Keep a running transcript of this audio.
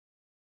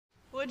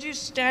Would you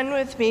stand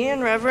with me in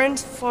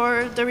reverence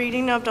for the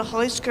reading of the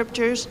Holy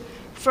Scriptures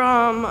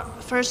from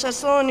 1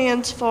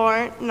 Thessalonians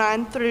 4,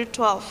 9 through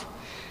 12.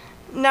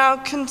 Now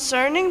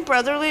concerning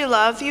brotherly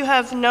love, you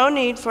have no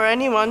need for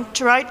anyone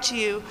to write to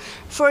you,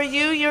 for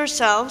you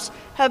yourselves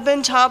have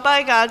been taught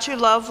by God to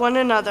love one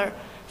another.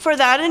 For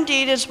that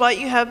indeed is what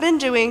you have been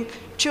doing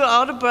to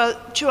all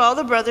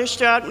the brothers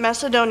throughout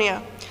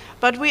Macedonia.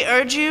 But we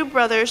urge you,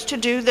 brothers, to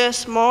do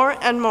this more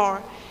and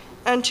more,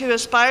 and to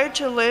aspire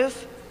to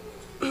live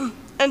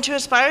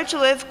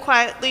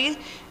quietly,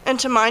 and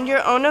to mind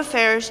your own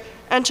affairs,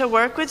 and to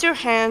work with your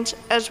hands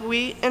as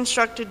we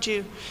instructed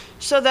you,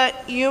 so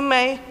that you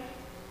may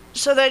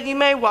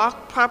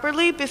walk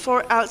properly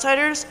before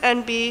outsiders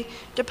and be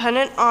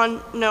dependent on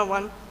no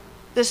one.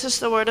 This is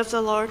the word of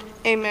the Lord.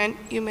 Amen.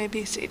 You may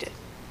be seated.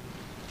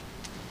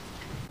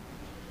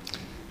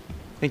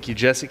 Thank you,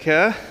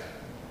 Jessica.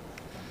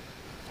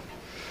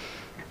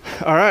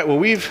 All right, well,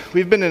 we've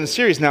been in a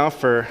series now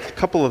for a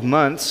couple of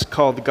months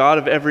called The God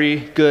of Every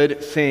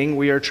Good Thing.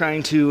 We are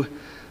trying to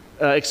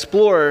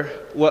explore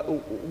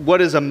what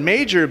is a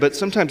major but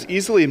sometimes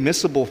easily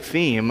missable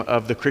theme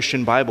of the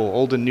Christian Bible,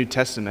 Old and New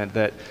Testament,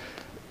 that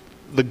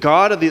what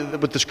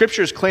the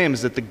Scriptures claim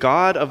is that the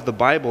God of the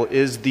Bible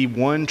is the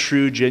one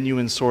true,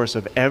 genuine source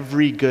of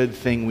every good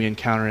thing we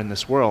encounter in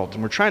this world.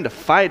 And we're trying to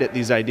fight at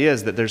these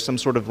ideas that there's some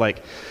sort of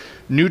like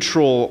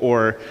neutral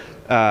or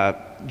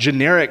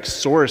generic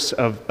source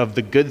of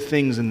the good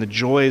things and the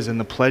joys and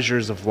the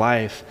pleasures of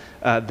life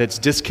that's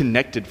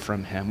disconnected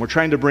from Him. We're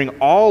trying to bring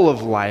all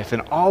of life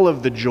and all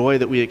of the joy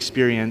that we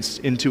experience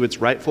into its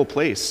rightful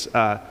place,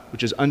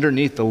 which is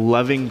underneath the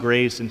loving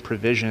grace and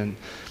provision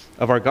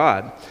of our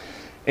God.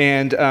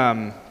 And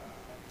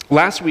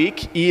last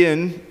week,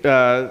 Ian,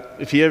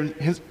 if he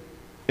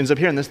ends up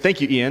hearing this,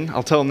 thank you, Ian.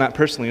 I'll tell him that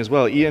personally as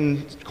well.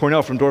 Ian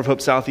Cornell from Door of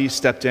Hope Southeast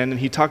stepped in, and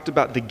he talked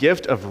about the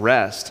gift of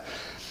rest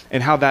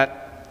and how that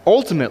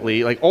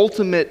ultimately, like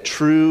ultimate,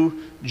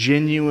 true,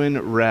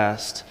 genuine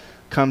rest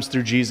comes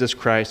through Jesus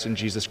Christ and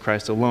Jesus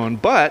Christ alone.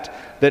 But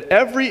that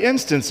every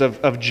instance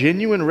of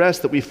genuine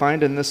rest that we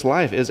find in this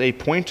life is a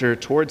pointer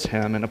towards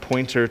Him and a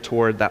pointer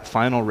toward that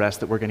final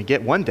rest that we're going to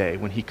get one day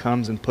when He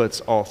comes and puts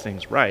all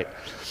things right.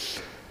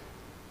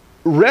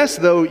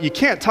 Rest, though, you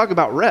can't talk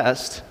about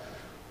rest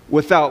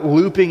without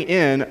looping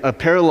in a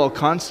parallel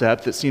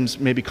concept that seems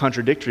maybe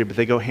contradictory, but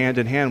they go hand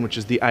in hand, which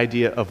is the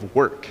idea of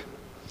work.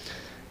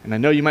 And I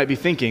know you might be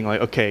thinking,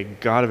 like, okay,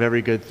 God of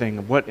every good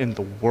thing, what in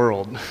the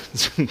world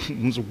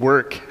does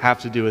work have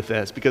to do with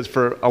this? Because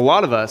for a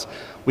lot of us,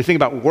 we think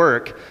about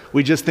work,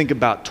 we just think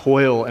about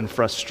toil and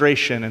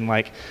frustration and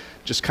like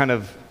just kind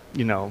of,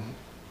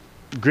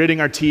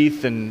 gritting our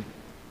teeth and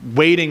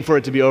waiting for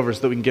it to be over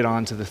so that we can get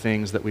on to the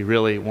things that we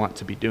really want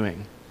to be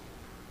doing.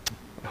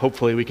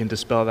 Hopefully we can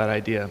dispel that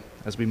idea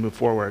as we move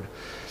forward.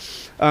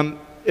 In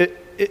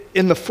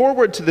the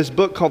foreword to this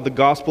book called The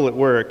Gospel at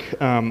Work,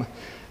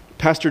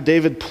 Pastor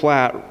David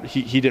Platt,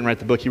 he didn't write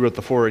the book, he wrote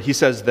the foreword. He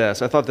says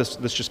this, I thought this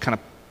just kind of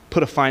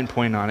put a fine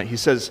point on it. He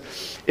says,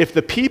 if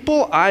the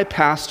people I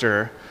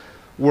pastor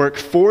work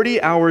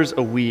 40 hours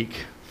a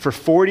week for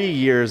 40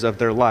 years of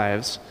their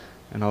lives,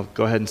 and I'll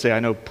go ahead and say I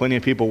know plenty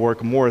of people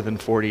work more than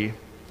 40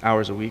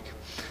 hours a week,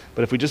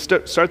 but if we just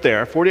start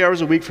there, 40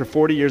 hours a week for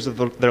 40 years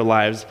of their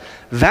lives,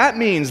 that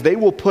means they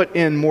will put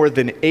in more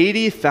than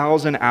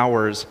 80,000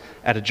 hours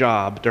at a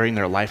job during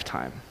their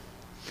lifetime.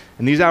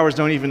 And these hours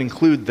don't even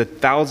include the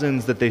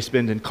thousands that they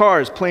spend in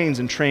cars, planes,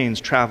 and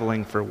trains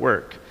traveling for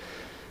work.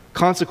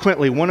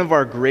 Consequently, one of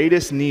our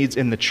greatest needs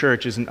in the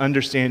church is an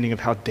understanding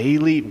of how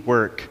daily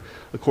work,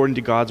 according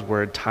to God's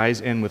word, ties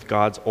in with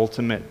God's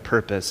ultimate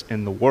purpose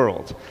in the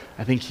world.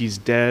 I think he's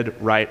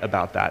dead right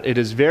about that. It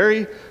is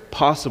very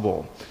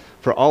possible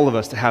for all of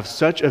us to have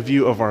such a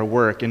view of our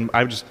work, and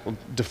I've just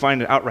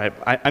defined it outright.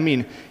 I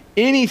mean,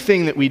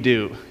 anything that we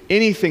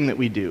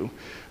do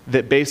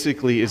that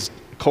basically is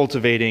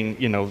cultivating,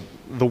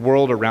 the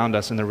world around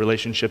us and the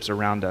relationships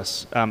around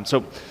us.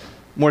 So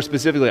more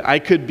specifically, I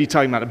could be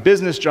talking about a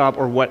business job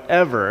or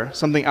whatever,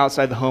 something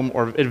outside the home,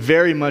 or it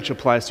very much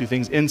applies to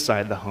things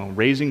inside the home,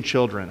 raising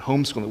children,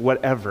 homeschooling,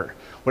 whatever.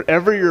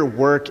 Whatever your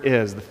work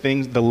is,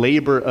 the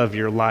labor of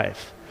your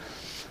life,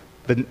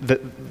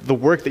 the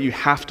work that you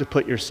have to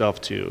put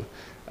yourself to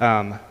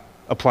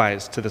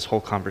applies to this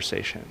whole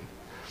conversation.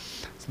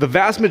 The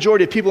vast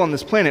majority of people on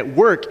this planet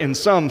work in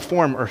some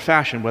form or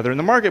fashion, whether in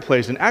the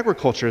marketplace, in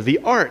agriculture, the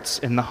arts,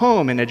 in the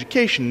home, in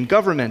education, in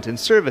government, in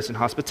service, in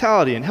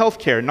hospitality, in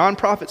healthcare,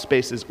 nonprofit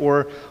spaces,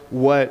 or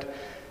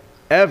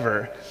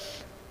whatever.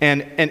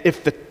 And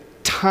if the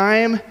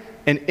time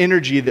and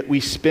energy that we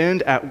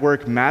spend at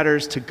work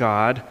matters to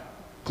God,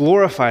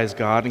 glorifies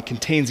God, and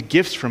contains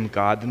gifts from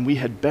God, then we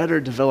had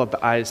better develop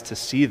the eyes to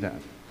see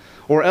them.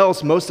 Or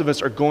else, most of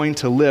us are going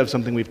to live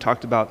something we've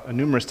talked about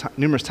numerous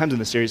times in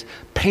this series,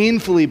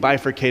 painfully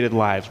bifurcated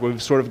lives, where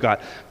we've sort of got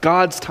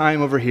God's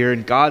time over here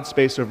and God's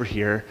space over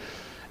here,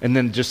 and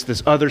then just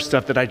this other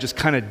stuff that I just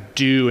kind of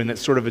do, and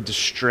it's sort of a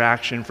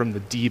distraction from the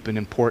deep and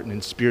important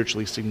and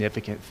spiritually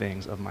significant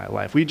things of my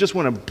life. We just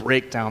want to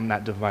break down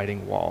that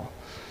dividing wall.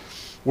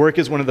 Work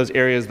is one of those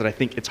areas that I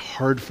think it's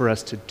hard for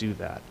us to do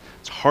that.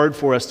 It's hard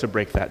for us to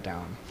break that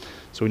down.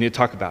 So we need to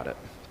talk about it.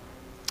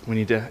 We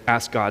need to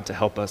ask God to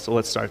help us. So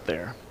let's start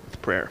there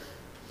with prayer.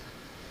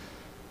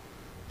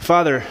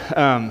 Father,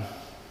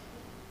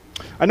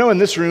 I know in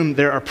this room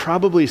there are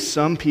probably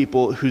some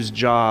people whose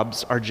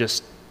jobs are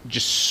just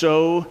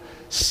so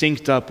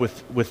synced up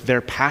with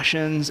their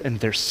passions and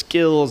their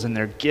skills and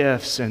their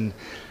gifts and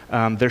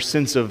their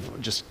sense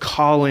of just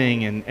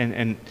calling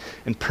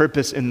and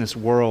purpose in this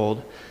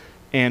world.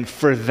 And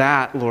for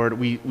that, Lord,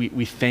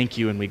 we thank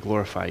you and we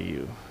glorify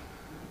you.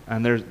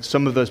 And there's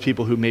some of those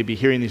people who may be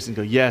hearing these and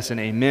go, yes and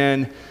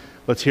amen.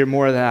 Let's hear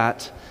more of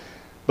that.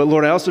 But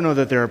Lord, I also know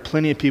that there are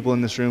plenty of people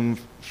in this room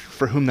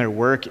for whom their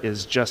work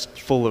is just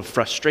full of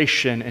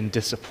frustration and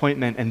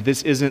disappointment. And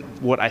this isn't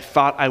what I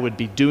thought I would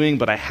be doing,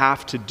 but I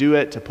have to do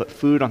it to put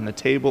food on the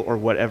table or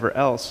whatever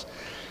else.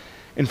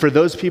 And for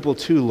those people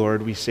too,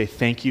 Lord, we say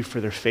thank you for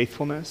their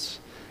faithfulness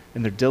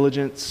and their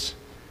diligence.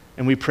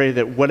 And we pray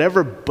that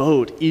whatever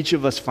boat each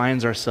of us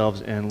finds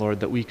ourselves in,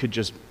 Lord, that we could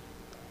just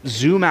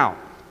zoom out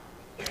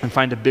and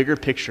find a bigger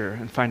picture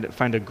and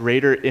find a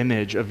greater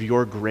image of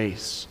your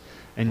grace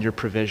and your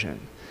provision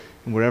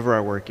in whatever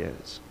our work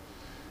is.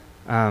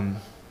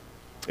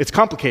 It's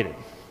complicated,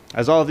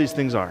 as all of these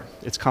things are.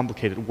 It's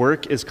complicated.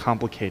 Work is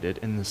complicated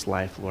in this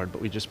life, Lord,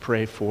 but we just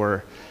pray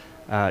for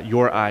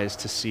your eyes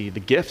to see the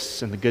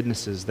gifts and the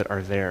goodnesses that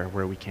are there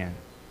where we can.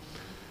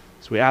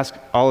 So we ask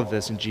all of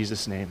this in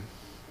Jesus' name.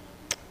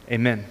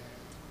 Amen.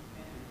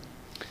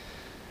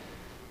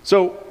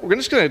 So we're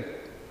just going to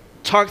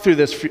talk through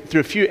this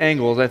through a few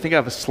angles. I think I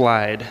have a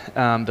slide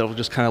that will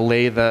just kind of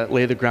lay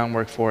the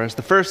groundwork for us.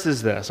 The first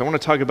is this. I want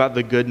to talk about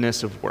the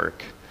goodness of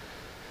work.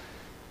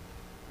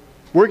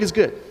 Work is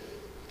good.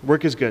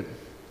 Work is good.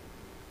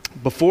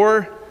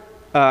 Before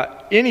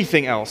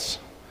anything else,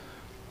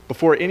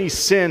 before any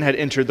sin had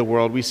entered the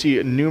world, we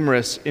see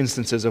numerous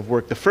instances of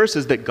work. The first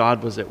is that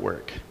God was at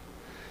work.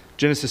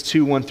 Genesis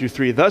 2, 1 through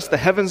 3. Thus the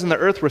heavens and the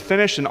earth were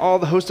finished, and all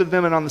the host of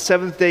them, and on the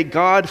seventh day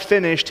God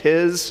finished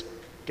his,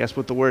 guess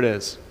what the word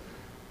is?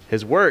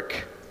 His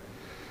work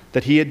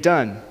that he had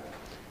done.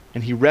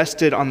 And he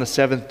rested on the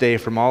seventh day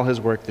from all his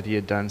work that he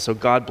had done. So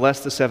God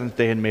blessed the seventh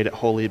day and made it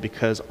holy,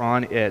 because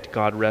on it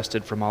God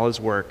rested from all his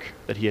work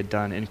that he had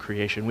done in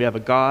creation. We have a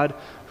God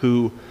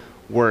who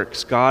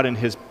works. God in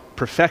his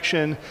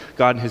perfection,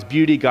 God in his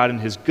beauty, God in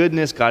his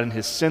goodness, God in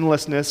his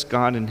sinlessness,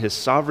 God in his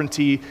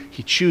sovereignty.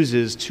 He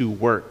chooses to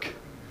work.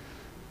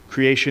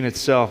 Creation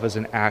itself is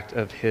an act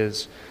of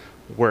his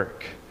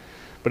work.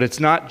 But it's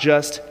not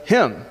just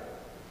him.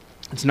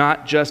 It's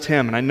not just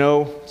him. And I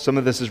know some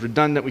of this is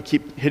redundant. We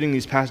keep hitting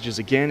these passages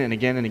again and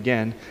again and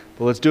again.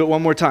 But let's do it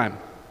one more time.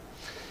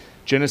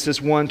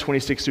 Genesis 1,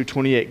 26 through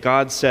 28.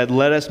 God said,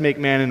 "Let us make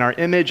man in our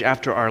image,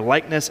 after our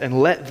likeness, and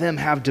let them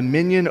have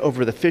dominion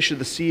over the fish of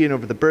the sea, and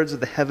over the birds of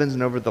the heavens,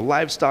 and over the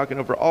livestock, and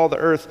over all the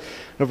earth,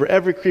 and over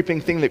every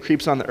creeping thing that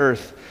creeps on the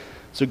earth."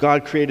 So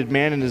God created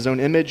man in his own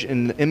image.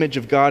 In the image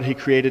of God he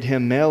created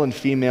him, male and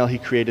female he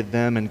created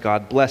them, and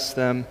God blessed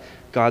them.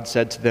 God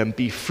said to them,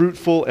 "Be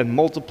fruitful and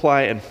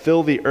multiply and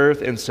fill the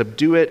earth and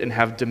subdue it, and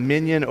have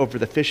dominion over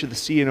the fish of the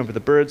sea and over the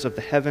birds of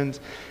the heavens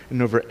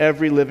and over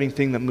every living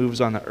thing that moves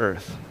on the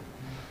earth."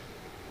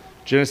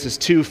 Genesis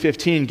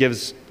 2:15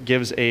 gives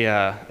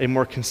a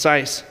more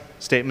concise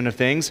statement of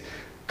things.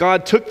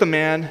 God took the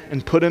man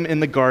and put him in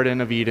the Garden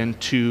of Eden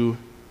to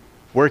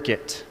work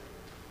it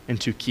and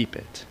to keep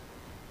it.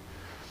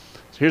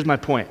 So here's my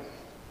point.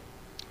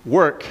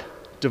 Work,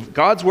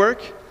 God's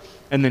work,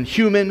 and then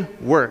human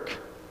work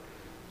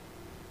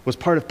was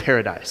part of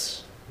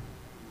paradise.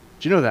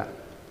 Did you know that?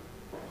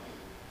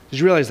 Did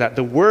you realize that?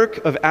 The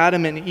work of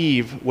Adam and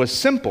Eve was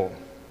simple.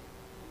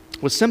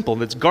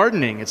 It's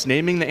gardening. It's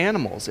naming the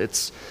animals.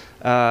 It's,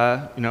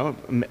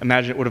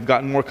 imagine it would have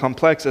gotten more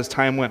complex as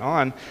time went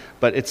on,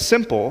 but it's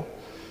simple.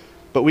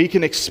 But we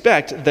can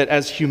expect that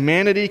as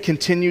humanity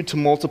continued to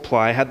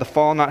multiply, had the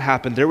fall not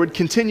happened, there would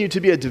continue to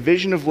be a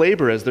division of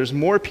labor as there's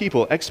more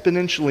people,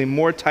 exponentially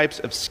more types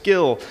of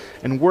skill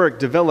and work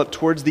developed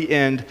towards the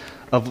end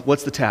of,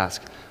 what's the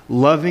task?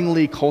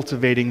 Lovingly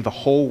cultivating the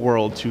whole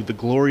world to the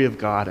glory of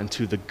God and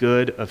to the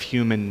good of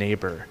human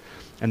neighbor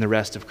and the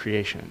rest of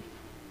creation.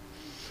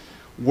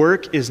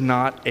 Work is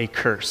not a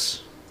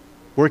curse.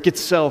 Work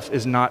itself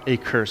is not a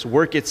curse.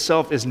 Work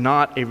itself is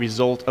not a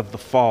result of the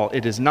fall.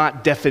 It is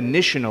not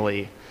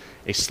definitionally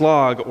a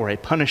slog or a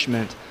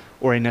punishment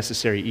or a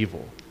necessary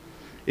evil.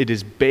 It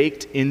is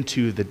baked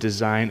into the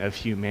design of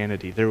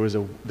humanity. There was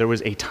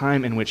a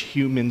time in which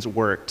humans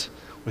worked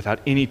without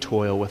any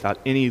toil, without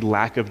any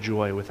lack of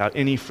joy, without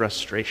any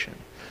frustration.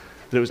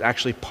 That it was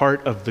actually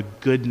part of the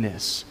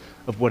goodness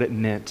of what it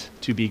meant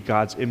to be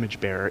God's image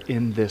bearer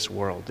in this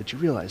world. Did you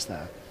realize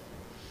that?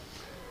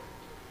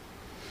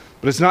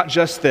 But it's not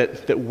just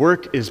that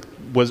work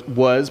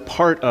was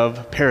part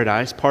of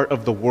paradise, part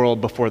of the world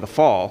before the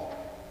fall.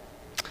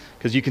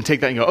 Because you can take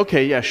that and go,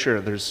 okay, yeah,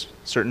 sure, there's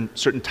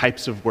certain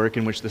types of work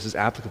in which this is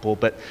applicable,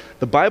 but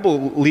the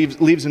Bible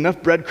leaves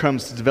enough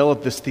breadcrumbs to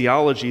develop this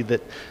theology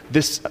that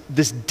this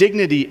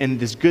dignity and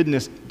this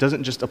goodness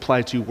doesn't just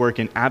apply to work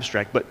in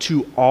abstract, but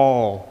to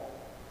all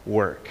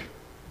work.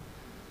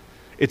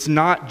 It's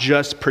not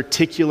just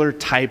particular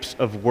types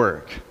of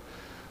work,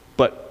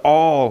 but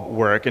all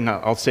work, and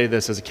I'll say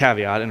this as a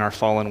caveat in our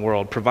fallen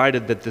world,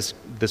 provided that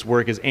this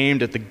work is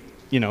aimed at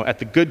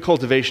the good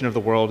cultivation of the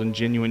world and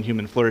genuine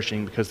human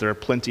flourishing, because there are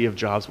plenty of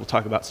jobs, we'll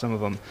talk about some of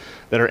them,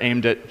 that are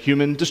aimed at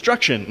human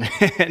destruction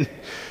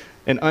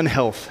and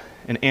unhealth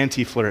and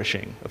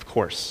anti-flourishing, of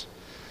course.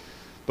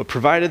 But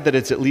provided that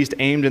it's at least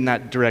aimed in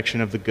that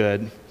direction of the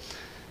good,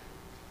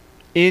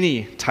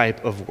 any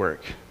type of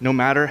work, no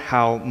matter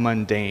how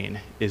mundane,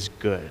 is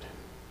good.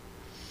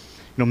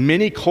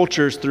 Many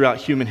cultures throughout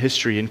human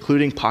history,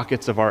 including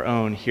pockets of our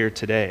own here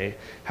today,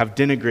 have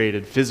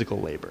denigrated physical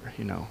labor,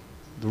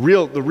 The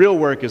real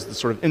work is the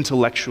sort of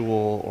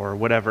intellectual or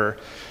whatever,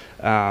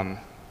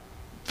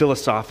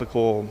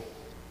 philosophical,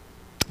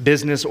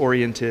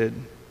 business-oriented,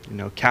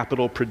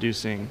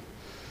 capital-producing,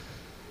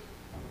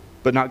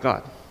 but not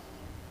God.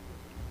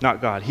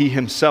 Not God. He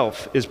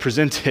himself is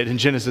presented in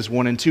Genesis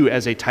 1 and 2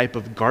 as a type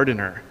of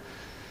gardener.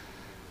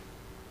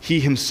 He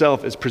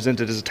himself is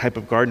presented as a type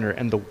of gardener,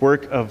 and the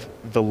work of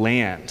the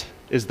land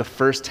is the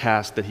first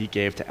task that he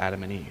gave to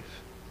Adam and Eve.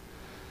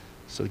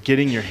 So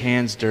getting your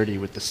hands dirty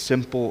with the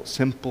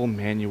simple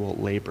manual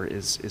labor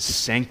is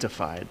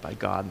sanctified by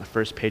God in the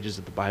first pages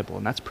of the Bible,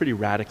 and that's pretty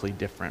radically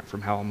different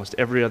from how almost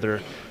every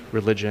other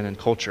religion and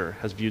culture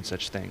has viewed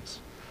such things.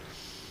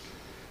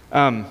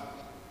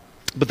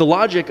 But the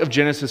logic of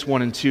Genesis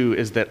 1 and 2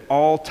 is that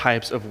all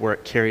types of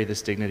work carry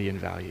this dignity and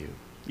value,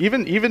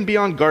 even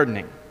beyond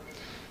gardening.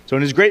 So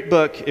in his great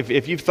book,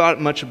 if you've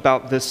thought much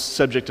about this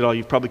subject at all,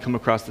 you've probably come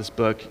across this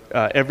book,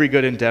 Every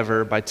Good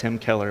Endeavor by Tim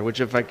Keller, which,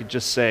 if I could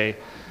just say,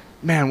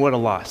 man, what a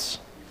loss.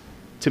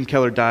 Tim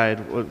Keller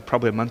died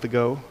probably a month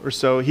ago or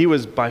so. He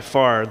was by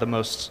far the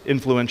most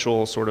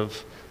influential sort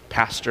of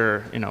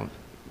pastor,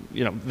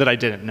 that I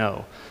didn't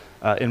know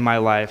in my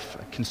life.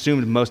 I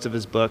consumed most of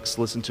his books,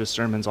 listened to his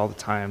sermons all the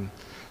time.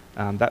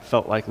 That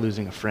felt like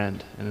losing a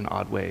friend in an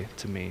odd way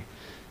to me.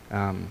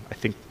 I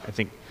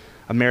think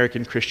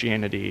American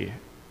Christianity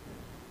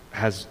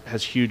has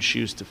huge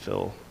shoes to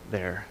fill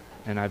there,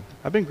 and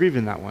I've been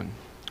grieving that one.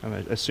 I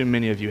assume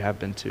many of you have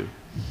been too.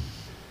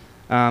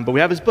 But we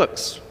have his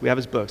books.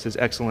 His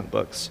excellent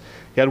books.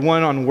 He had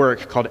one on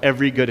work called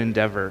Every Good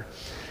Endeavor.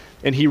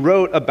 And he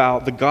wrote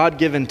about the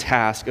God-given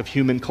task of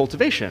human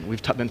cultivation.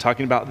 We've been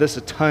talking about this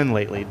a ton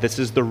lately. This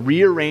is the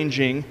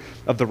rearranging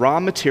of the raw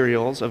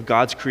materials of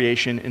God's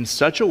creation in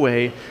such a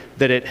way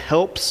that it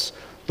helps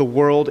the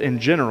world in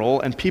general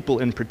and people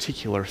in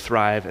particular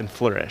thrive and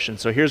flourish. And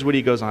so here's what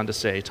he goes on to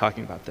say,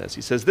 talking about this.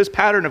 He says, this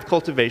pattern of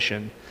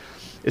cultivation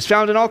is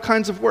found in all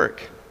kinds of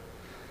work.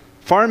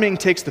 Farming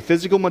takes the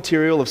physical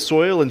material of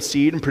soil and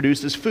seed and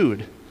produces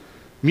food.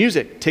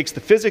 Music takes the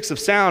physics of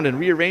sound and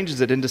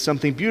rearranges it into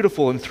something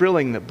beautiful and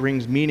thrilling that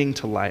brings meaning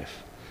to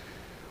life.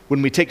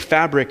 When we take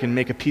fabric and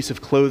make a piece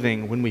of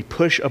clothing, when we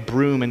push a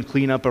broom and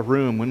clean up a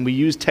room, when we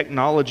use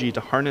technology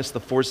to harness the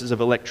forces of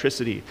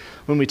electricity,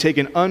 when we take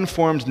an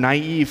unformed,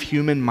 naive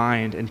human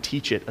mind and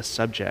teach it a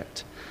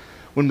subject,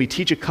 when we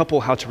teach a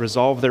couple how to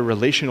resolve their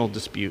relational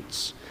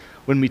disputes,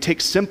 when we take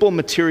simple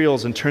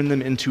materials and turn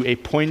them into a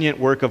poignant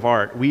work of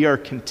art, we are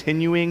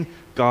continuing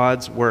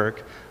God's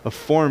work of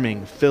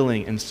forming,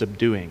 filling, and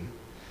subduing.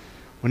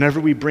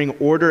 Whenever we bring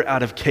order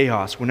out of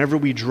chaos, whenever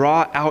we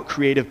draw out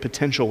creative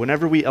potential,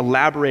 whenever we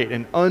elaborate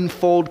and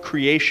unfold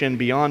creation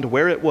beyond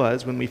where it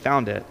was when we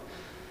found it,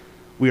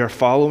 we are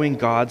following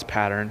God's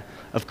pattern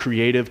of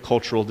creative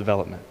cultural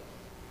development.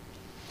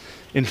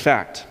 In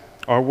fact,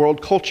 our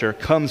world culture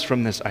comes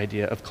from this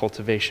idea of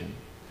cultivation.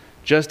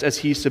 Just as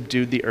he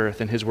subdued the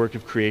earth in his work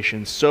of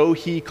creation, so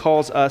he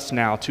calls us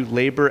now to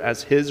labor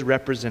as his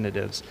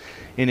representatives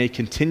in a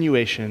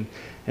continuation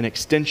and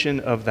extension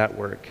of that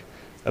work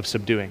of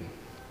subduing.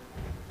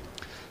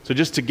 So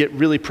just to get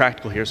really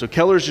practical here, so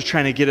Keller's just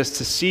trying to get us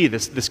to see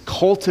this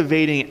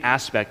cultivating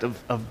aspect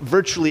of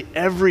virtually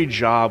every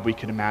job we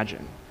can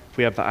imagine, if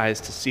we have the eyes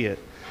to see it.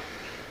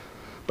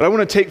 But I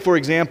want to take, for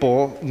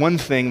example, one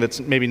thing that's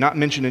maybe not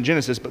mentioned in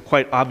Genesis, but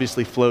quite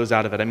obviously flows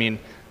out of it. I mean,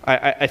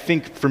 I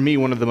think for me,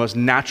 one of the most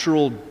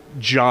natural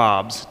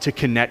jobs to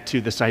connect to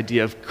this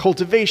idea of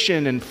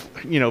cultivation and,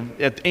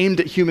 aimed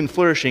at human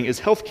flourishing is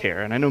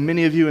healthcare. And I know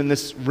many of you in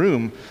this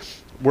room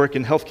work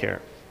in healthcare.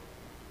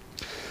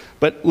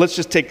 But let's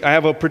just I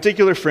have a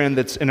particular friend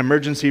that's an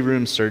emergency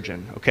room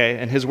surgeon, okay?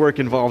 And his work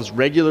involves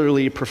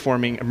regularly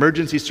performing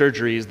emergency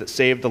surgeries that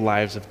save the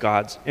lives of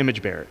God's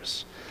image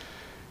bearers.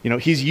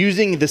 He's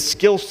using the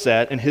skill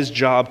set in his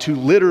job to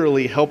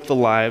literally help the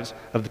lives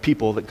of the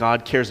people that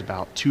God cares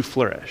about to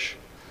flourish.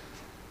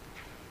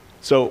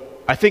 So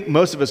I think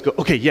most of us go,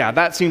 okay, yeah,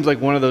 that seems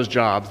like one of those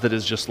jobs that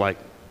is just like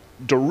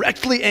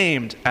directly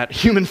aimed at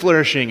human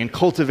flourishing and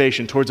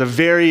cultivation towards a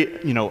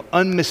very,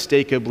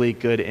 unmistakably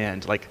good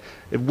end. Like,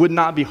 it would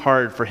not be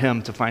hard for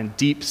him to find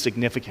deep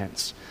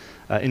significance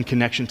in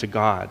connection to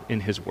God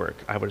in his work,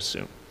 I would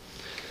assume.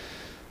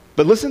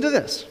 But listen to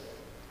this.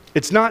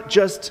 It's not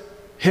just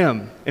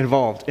him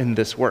involved in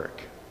this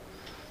work.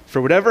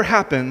 For whatever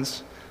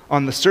happens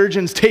on the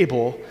surgeon's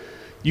table,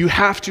 you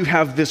have to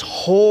have this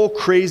whole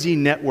crazy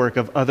network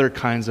of other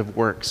kinds of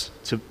works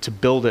to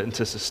build it and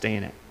to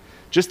sustain it.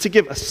 Just to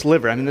give a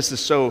sliver, I mean, this is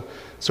so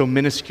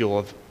minuscule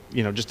of,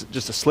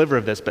 just a sliver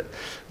of this, but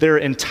there are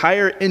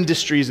entire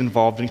industries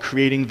involved in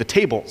creating the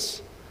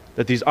tables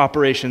that these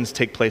operations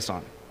take place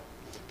on.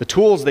 The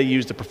tools they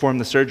use to perform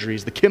the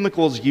surgeries, the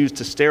chemicals used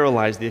to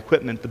sterilize the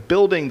equipment, the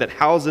building that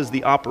houses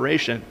the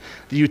operation,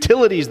 the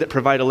utilities that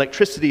provide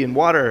electricity and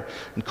water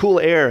and cool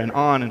air, and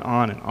on and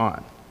on and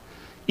on.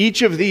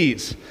 Each of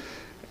these,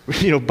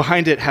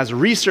 behind it has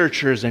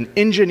researchers and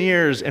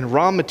engineers and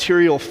raw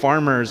material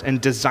farmers and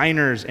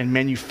designers and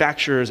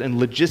manufacturers and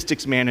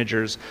logistics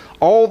managers,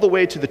 all the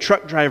way to the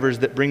truck drivers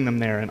that bring them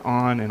there, and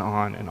on and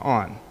on and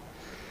on.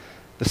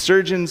 The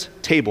surgeon's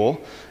table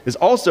is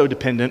also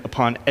dependent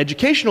upon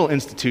educational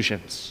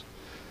institutions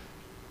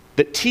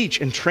that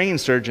teach and train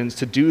surgeons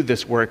to do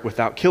this work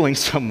without killing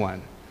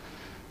someone.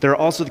 There are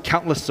also the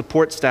countless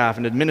support staff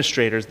and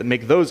administrators that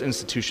make those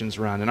institutions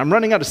run. And I'm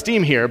running out of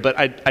steam here, but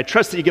I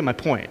trust that you get my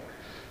point.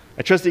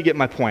 I trust that you get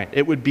my point.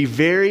 It would be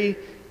very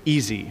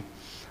easy,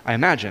 I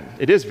imagine,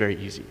 it is very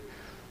easy,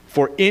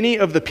 for any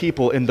of the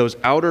people in those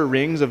outer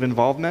rings of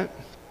involvement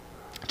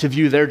to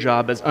view their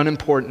job as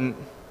unimportant,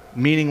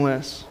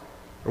 meaningless,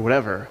 or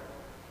whatever.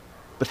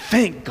 But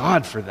thank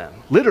God for them.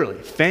 Literally,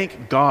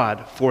 thank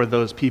God for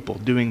those people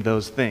doing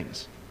those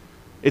things.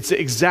 It's the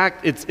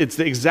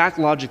exact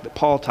logic that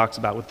Paul talks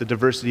about with the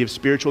diversity of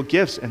spiritual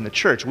gifts in the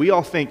church. We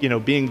all think,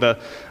 being being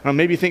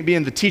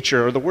the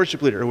teacher or the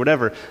worship leader or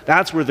whatever,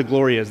 that's where the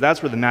glory is,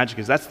 that's where the magic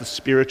is, that's the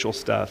spiritual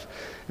stuff.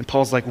 And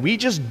Paul's like, we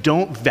just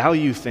don't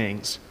value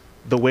things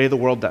the way the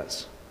world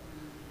does.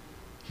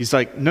 He's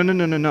like,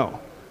 no.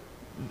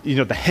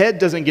 The head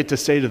doesn't get to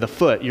say to the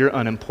foot, you're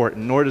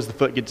unimportant, nor does the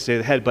foot get to say to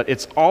the head, but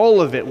it's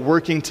all of it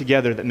working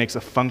together that makes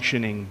a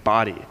functioning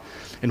body.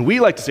 And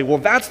we like to say, well,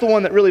 that's the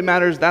one that really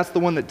matters, that's the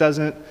one that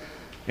doesn't.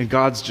 And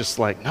God's just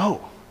like,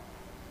 no,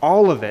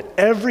 all of it,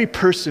 every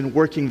person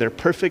working their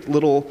perfect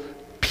little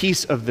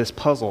piece of this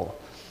puzzle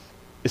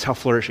is how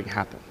flourishing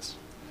happens.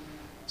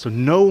 So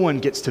no one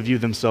gets to view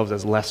themselves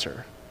as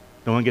lesser.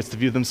 No one gets to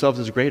view themselves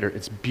as greater.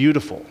 It's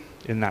beautiful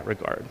in that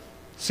regard.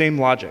 Same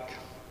logic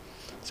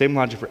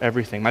for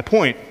everything. My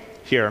point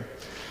here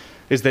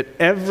is that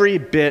every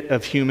bit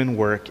of human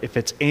work, if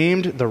it's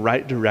aimed the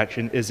right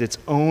direction, is in its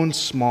own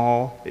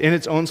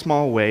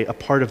small way, a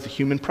part of the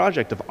human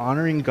project of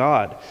honoring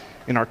God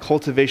in our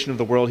cultivation of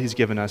the world he's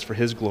given us for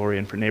his glory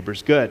and for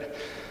neighbors' good.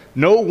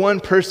 No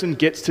one person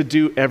gets to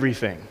do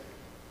everything.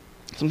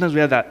 Sometimes we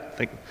have that,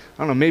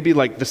 maybe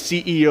like the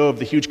CEO of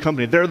the huge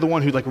company, they're the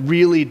one who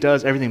really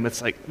does everything, but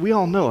it's like, we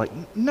all know,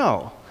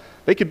 no.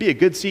 They could be a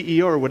good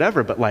CEO or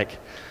whatever, but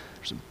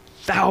there's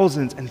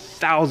thousands and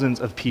thousands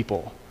of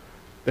people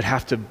that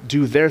have to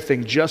do their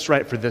thing just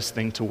right for this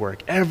thing to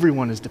work.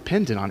 Everyone is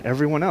dependent on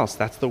everyone else.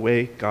 That's the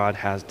way God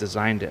has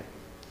designed it.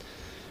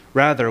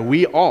 Rather,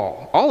 we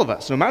all of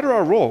us, no matter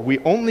our role, we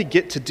only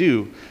get to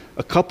do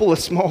a couple of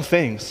small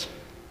things.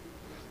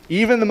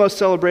 Even the most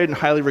celebrated and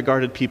highly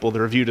regarded people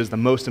that are viewed as the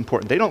most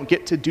important, they don't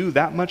get to do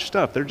that much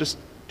stuff. They're just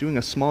doing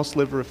a small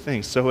sliver of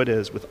things. So it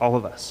is with all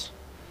of us.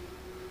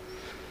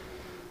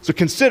 So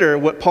consider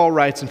what Paul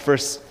writes in 1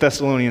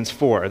 Thessalonians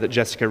 4 that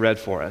Jessica read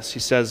for us. He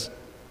says,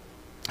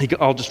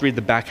 I'll just read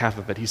the back half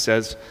of it. He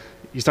says,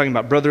 he's talking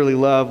about brotherly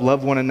love,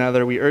 love one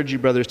another. We urge you,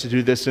 brothers, to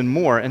do this and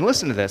more. And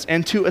listen to this.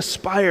 And to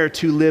aspire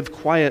to live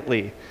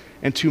quietly,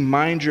 and to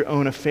mind your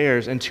own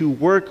affairs, and to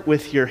work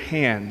with your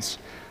hands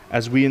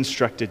as we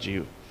instructed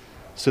you,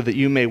 so that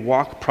you may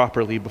walk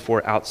properly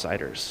before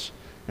outsiders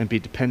and be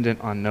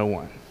dependent on no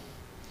one.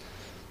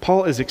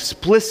 Paul is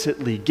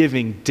explicitly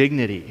giving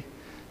dignity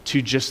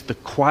to just the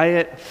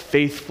quiet,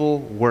 faithful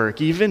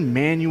work, even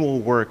manual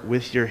work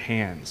with your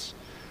hands.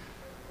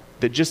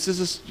 That just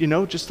is,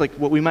 just like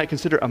what we might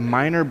consider a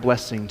minor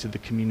blessing to the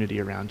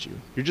community around you.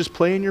 You're just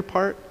playing your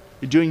part.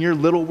 You're doing your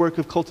little work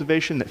of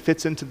cultivation that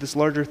fits into this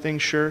larger thing,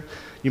 sure.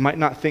 You might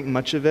not think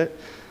much of it.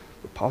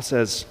 But Paul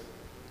says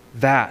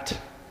that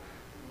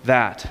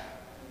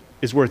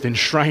is worth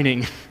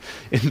enshrining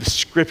in the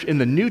script, in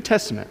the New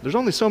Testament. There's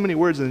only so many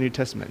words in the New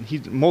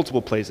Testament.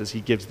 Multiple places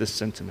he gives this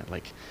sentiment,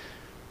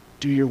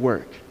 do your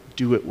work,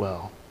 do it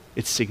well.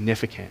 It's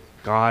significant.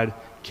 God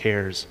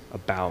cares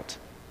about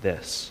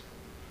this.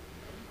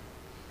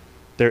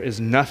 There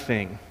is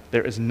nothing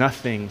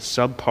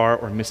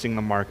subpar or missing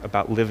the mark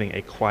about living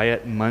a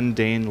quiet,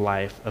 mundane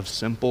life of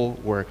simple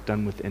work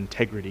done with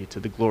integrity to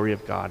the glory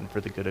of God and for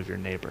the good of your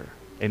neighbor.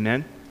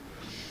 Amen?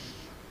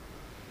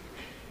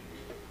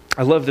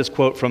 I love this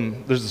quote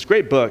there's this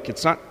great book.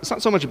 It's not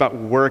so much about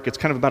work, it's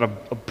kind of about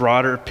a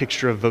broader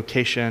picture of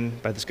vocation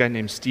by this guy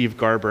named Steve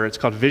Garber. It's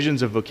called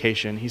Visions of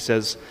Vocation. He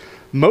says,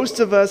 most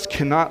of us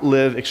cannot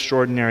live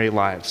extraordinary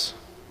lives.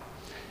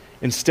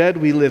 Instead,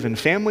 we live in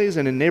families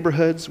and in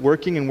neighborhoods,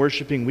 working and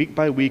worshiping week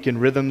by week in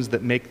rhythms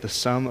that make the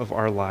sum of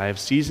our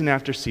lives, season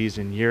after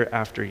season, year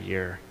after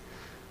year.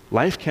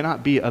 Life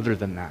cannot be other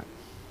than that.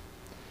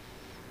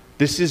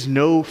 This is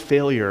no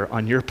failure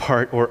on your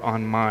part or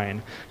on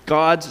mine.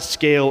 God's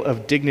scale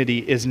of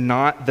dignity is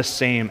not the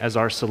same as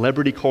our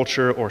celebrity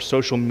culture or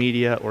social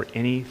media or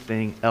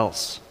anything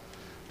else.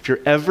 If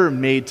you're ever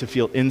made to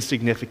feel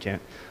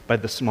insignificant by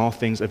the small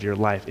things of your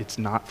life, it's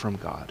not from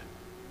God.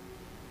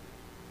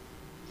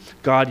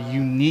 God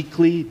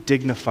uniquely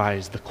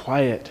dignifies the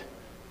quiet,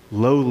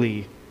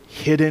 lowly,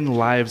 hidden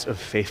lives of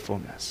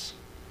faithfulness,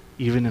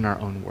 even in our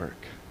own work.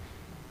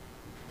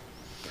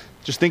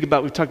 Just think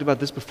about, we've talked about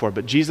this before,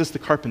 but Jesus the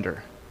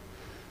carpenter.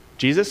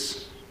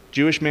 Jesus,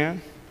 Jewish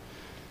man,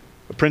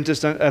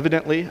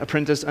 evidently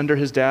apprenticed under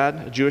his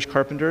dad, a Jewish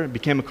carpenter,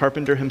 became a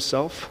carpenter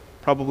himself,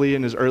 probably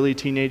in his early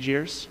teenage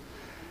years,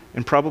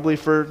 and probably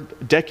for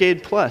a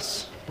decade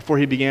plus before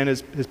he began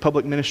his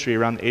public ministry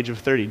around the age of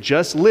 30.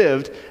 Just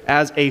lived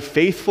as a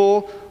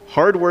faithful,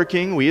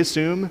 hardworking, we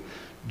assume,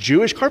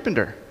 Jewish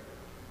carpenter,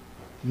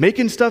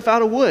 making stuff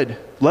out of wood,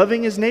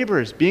 loving his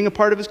neighbors, being a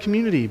part of his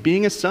community,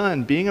 being a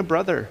son, being a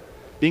brother,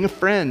 being a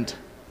friend.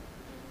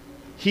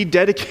 He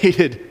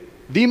dedicated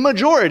the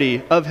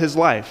majority of his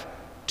life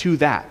to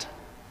that.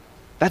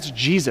 That's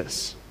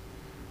Jesus,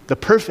 the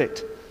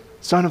perfect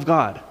Son of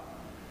God.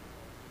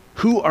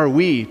 Who are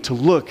we to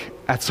look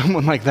at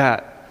someone like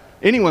that,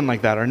 anyone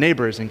like that, our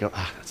neighbors, and go,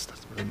 that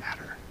doesn't really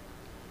matter.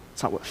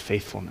 It's not what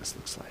faithfulness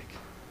looks like.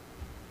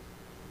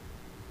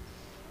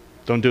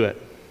 Don't do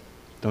it.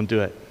 Don't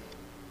do it.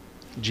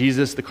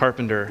 Jesus the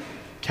carpenter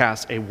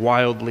casts a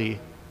wildly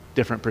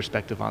different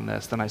perspective on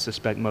this than I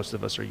suspect most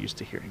of us are used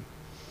to hearing.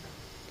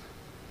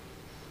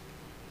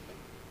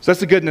 So that's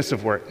the goodness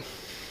of work.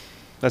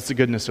 That's the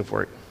goodness of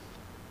work.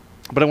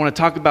 But I want to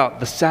talk about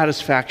the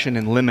satisfaction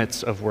and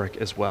limits of work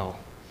as well.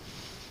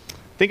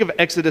 Think of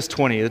Exodus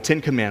 20, the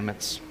 10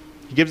 Commandments.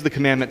 He gives the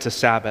commandment to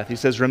Sabbath. He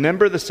says,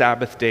 "Remember the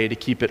Sabbath day to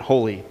keep it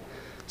holy.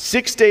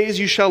 6 days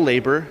you shall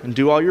labor and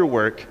do all your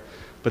work,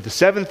 but the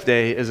seventh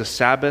day is a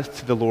Sabbath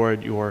to the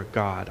Lord your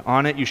God.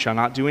 On it you shall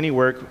not do any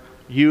work,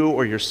 you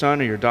or your son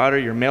or your daughter,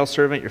 your male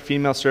servant, your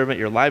female servant,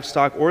 your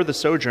livestock, or the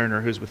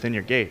sojourner who is within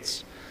your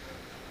gates.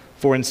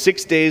 For in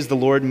 6 days the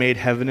Lord made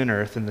heaven and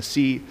earth and the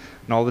sea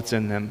and all that's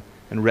in them,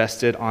 and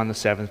rested on the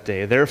seventh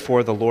day.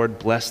 Therefore the Lord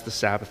blessed the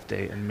Sabbath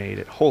day and made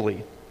it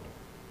holy."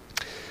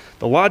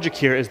 The logic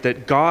here is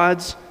that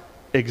God's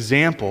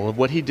example of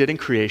what he did in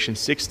creation,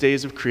 6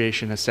 days of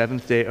creation, a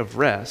seventh day of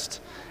rest,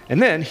 and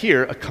then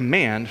here a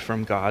command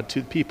from God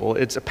to the people.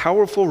 It's a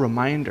powerful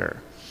reminder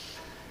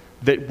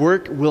that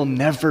work will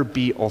never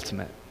be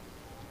ultimate.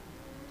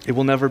 It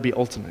will never be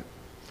ultimate.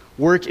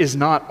 Work is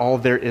not all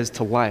there is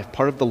to life.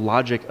 Part of the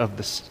logic of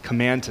this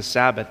command to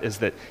Sabbath is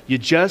that you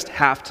just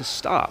have to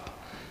stop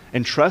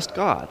and trust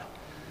God.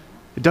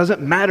 It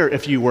doesn't matter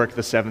if you work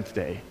the seventh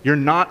day. You're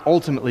not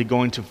ultimately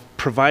going to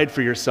provide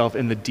for yourself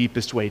in the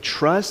deepest way.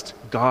 Trust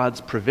God's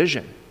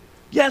provision.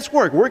 Yes,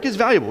 work. Work is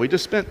valuable. We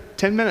just spent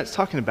 10 minutes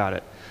talking about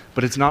it,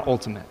 but it's not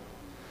ultimate.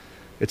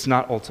 It's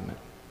not ultimate.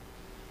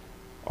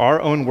 Our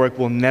own work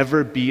will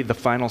never be the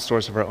final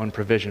source of our own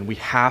provision. We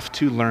have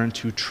to learn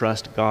to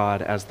trust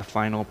God as the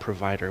final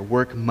provider.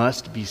 Work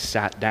must be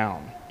sat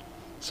down.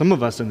 Some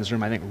of us in this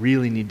room, I think,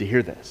 really need to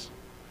hear this.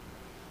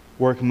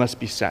 Work must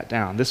be sat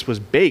down. This was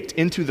baked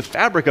into the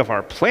fabric of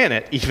our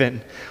planet,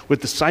 even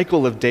with the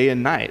cycle of day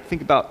and night.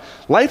 Think about,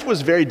 life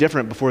was very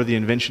different before the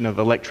invention of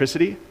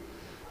electricity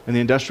and the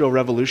Industrial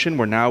Revolution,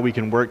 where now we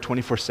can work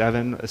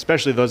 24/7,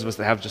 especially those of us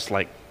that have just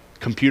like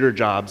computer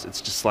jobs.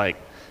 It's just like,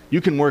 you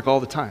can work all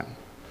the time.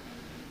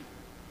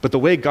 But the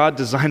way God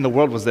designed the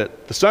world was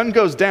that the sun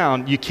goes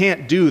down, you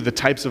can't do the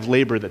types of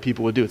labor that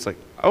people would do. It's like,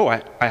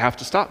 I have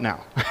to stop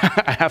now.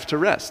 I have to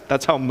rest.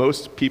 That's how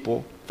most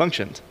people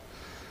functioned.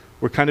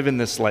 We're kind of in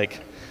this like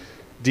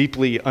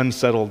deeply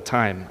unsettled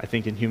time, I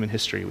think, in human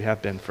history. We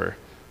have been for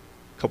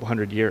a couple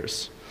hundred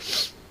years.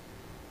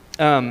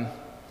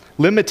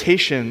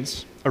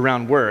 Limitations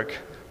around work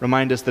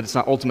remind us that it's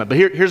not ultimate. But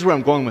here's where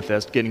I'm going with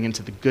this, getting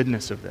into the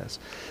goodness of this.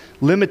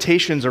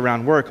 Limitations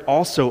around work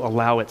also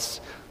allow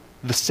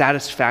the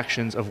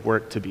satisfactions of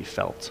work to be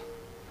felt.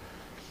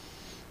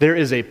 There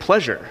is a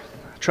pleasure.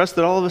 I trust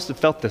that all of us have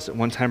felt this at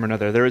one time or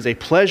another. There is a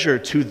pleasure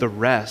to the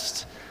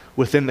rest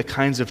within the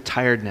kinds of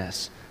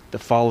tiredness that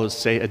follows,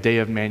 say, a day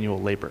of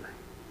manual labor.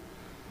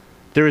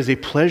 There is a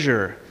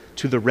pleasure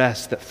to the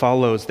rest that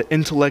follows the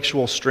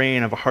intellectual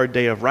strain of a hard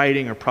day of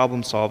writing or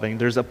problem solving.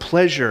 There's a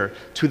pleasure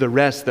to the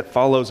rest that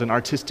follows an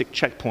artistic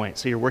checkpoint.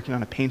 So you're working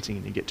on a painting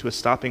and you get to a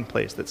stopping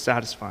place that's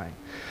satisfying.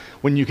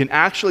 When you can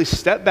actually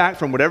step back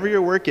from whatever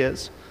your work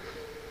is,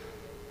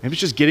 maybe it's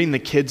just getting the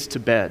kids to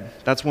bed.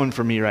 That's one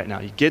for me right now.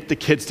 You get the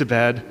kids to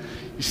bed,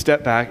 you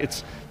step back.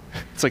 It's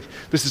like,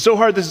 this is so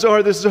hard, this is so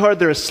hard, this is so hard.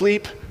 They're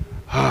asleep.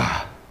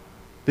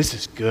 This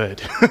is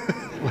good.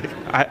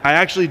 I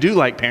actually do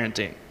like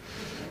parenting.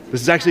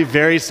 This is actually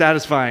very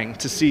satisfying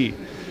to see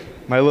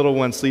my little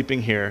one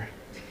sleeping here.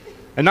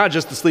 And not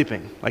just the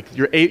sleeping. Like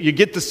you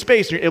get the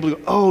space and you're able to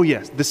go, oh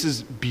yes, this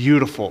is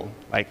beautiful,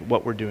 like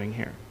what we're doing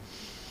here.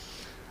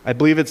 I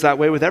believe it's that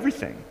way with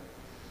everything.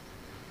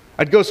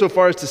 I'd go so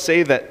far as to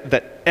say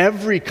that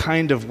every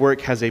kind of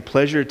work has a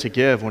pleasure to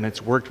give when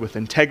it's worked with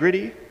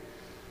integrity,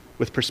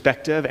 with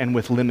perspective, and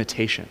with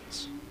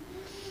limitations.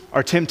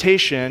 Our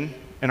temptation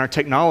and our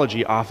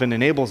technology often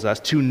enables us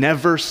to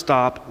never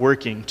stop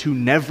working, to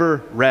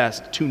never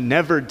rest, to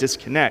never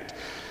disconnect,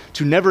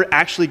 to never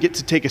actually get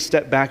to take a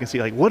step back and see,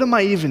 like, what am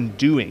I even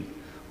doing?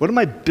 What am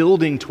I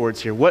building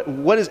towards here?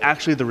 What is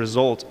actually the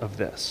result of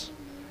this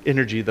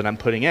energy that I'm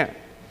putting in?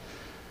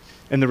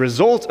 And the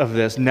result of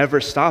this never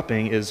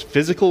stopping is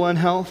physical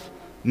unhealth,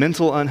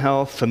 mental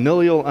unhealth,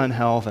 familial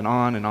unhealth, and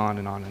on and on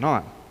and on and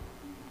on.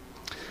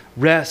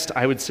 Rest,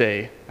 I would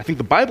say, I think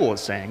the Bible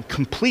is saying,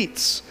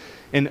 completes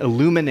and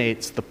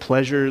illuminates the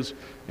pleasures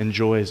and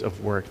joys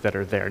of work that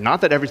are there.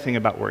 Not that everything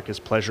about work is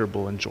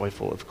pleasurable and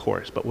joyful, of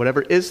course, but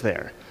whatever is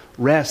there,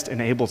 rest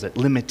enables it.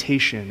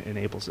 Limitation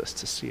enables us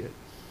to see it.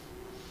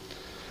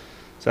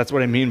 So that's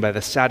what I mean by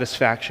the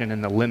satisfaction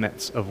and the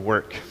limits of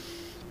work.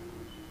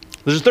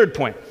 There's a third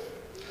point.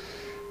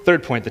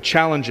 Third point, the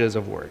challenges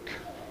of work.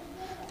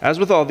 As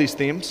with all these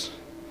themes,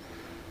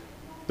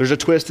 there's a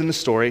twist in the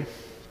story.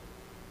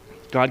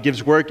 God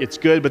gives work, it's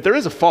good, but there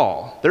is a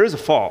fall. There is a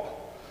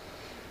fall.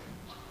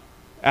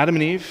 Adam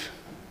and Eve,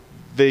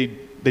 they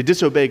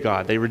disobey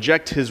God. They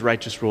reject his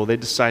righteous rule. They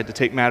decide to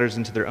take matters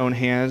into their own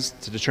hands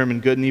to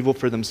determine good and evil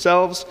for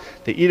themselves.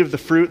 They eat of the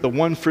fruit, the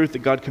one fruit that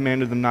God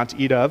commanded them not to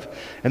eat of,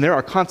 and there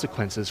are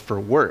consequences for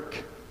work.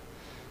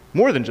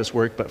 More than just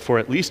work, but for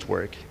at least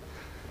work.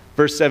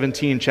 Verse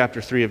 17,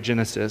 chapter 3 of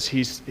Genesis,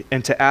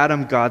 and to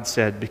Adam God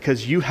said,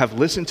 because you have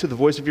listened to the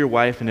voice of your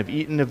wife and have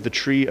eaten of the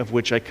tree of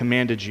which I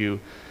commanded you,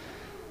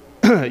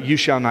 you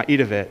shall not eat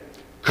of it.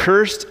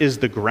 Cursed is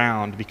the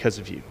ground because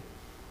of you.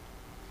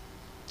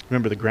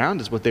 Remember, the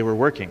ground is what they were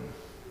working.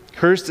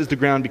 Cursed is the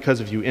ground because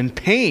of you. In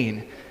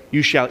pain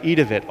you shall eat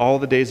of it all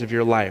the days of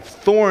your life.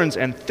 Thorns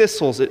and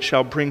thistles it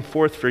shall bring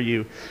forth for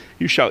you.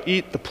 You shall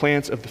eat the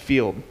plants of the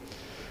field.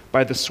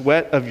 By the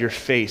sweat of your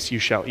face you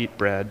shall eat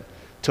bread,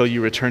 till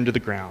you return to the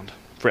ground.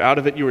 For out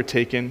of it you were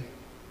taken,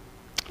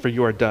 for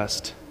you are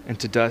dust, and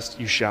to dust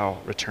you shall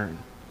return.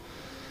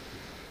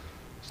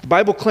 So the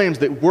Bible claims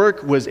that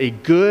work was a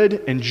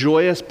good and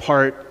joyous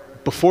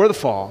part before the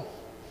fall.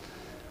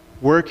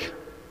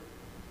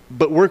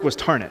 But work was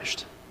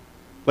tarnished.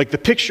 Like the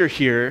picture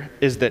here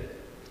is that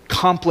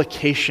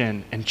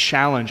complication and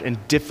challenge and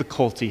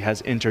difficulty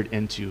has entered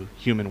into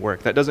human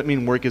work. That doesn't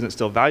mean work isn't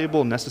still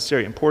valuable,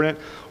 necessary, important,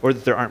 or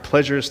that there aren't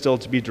pleasures still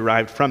to be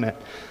derived from it.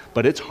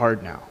 But it's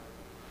hard now.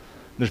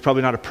 There's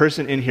probably not a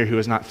person in here who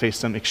has not faced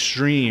some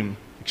extreme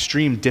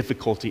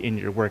difficulty in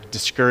your work,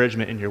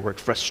 discouragement in your work,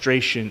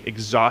 frustration,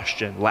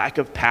 exhaustion, lack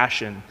of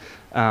passion,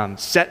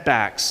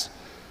 setbacks,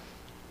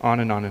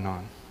 on and on and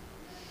on.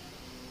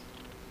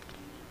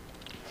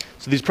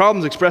 So these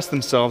problems express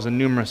themselves in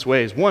numerous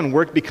ways. One,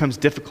 work becomes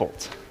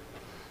difficult.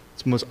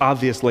 It's the most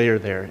obvious layer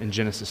there in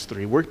Genesis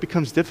 3. Work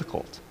becomes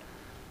difficult.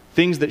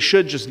 Things that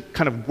should just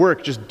kind of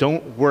work just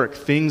don't work.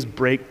 Things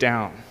break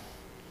down.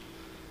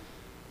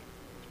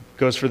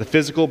 Goes for the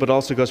physical, but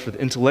also goes for the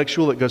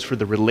intellectual. It goes for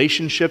the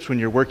relationships when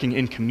you're working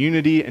in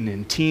community and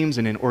in teams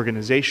and in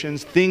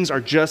organizations. Things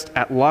are just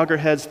at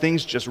loggerheads.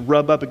 Things just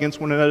rub up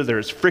against one another. There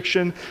is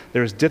friction.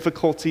 There is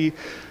difficulty.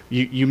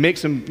 You make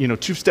some,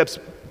 two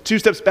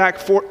steps back.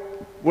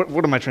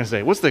 What am I trying to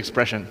say? What's the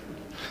expression?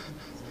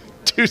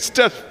 2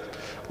 steps,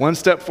 1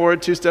 step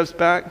forward, 2 steps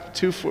back,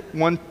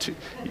 1, 2.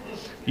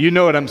 You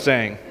know what I'm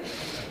saying.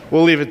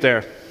 We'll leave it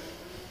there.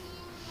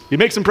 You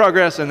make some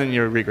progress and then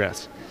you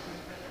regress.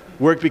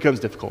 Work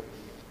becomes difficult.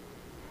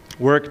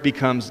 Work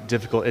becomes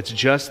difficult. It's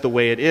just the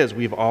way it is.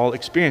 We've all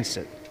experienced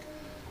it.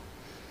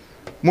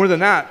 More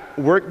than that,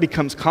 work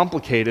becomes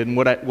complicated. And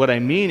what I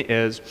mean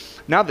is,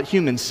 now that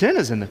human sin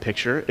is in the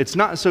picture, it's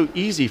not so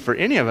easy for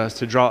any of us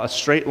to draw a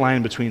straight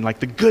line between like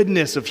the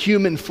goodness of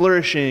human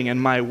flourishing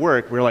and my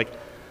work. We're like,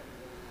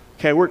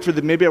 okay,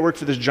 maybe I work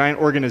for this giant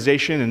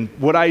organization, and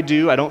what I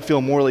do, I don't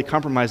feel morally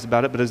compromised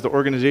about it, but as the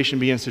organization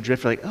begins to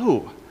drift, you're like,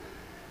 oh,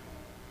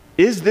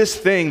 is this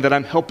thing that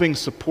I'm helping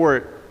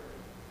support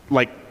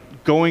like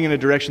going in a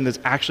direction that's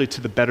actually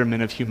to the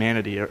betterment of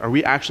humanity? Are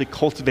we actually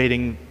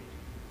cultivating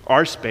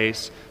our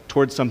space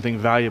towards something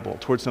valuable,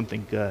 towards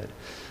something good?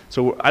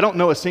 So I don't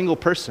know a single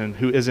person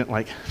who isn't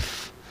like,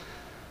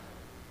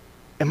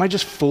 am I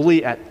just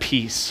fully at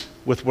peace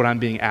with what I'm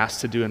being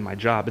asked to do in my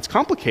job? It's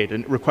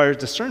complicated. It requires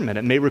discernment.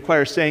 It may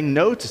require saying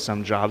no to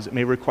some jobs. It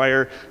may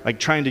require like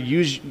trying to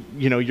use,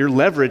 your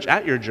leverage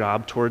at your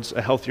job towards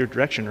a healthier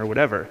direction or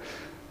whatever.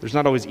 There's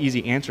not always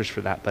easy answers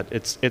for that, but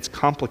it's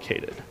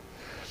complicated.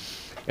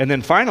 And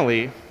then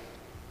the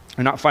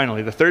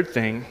third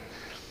thing,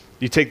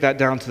 you take that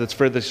down to its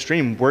furthest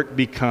extreme, work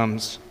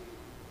becomes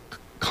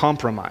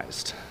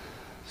compromised.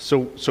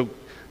 So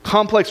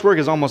complex work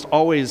is almost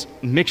always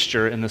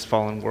mixture in this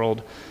fallen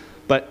world,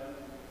 but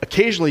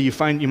occasionally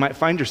you might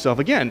find yourself,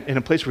 again, in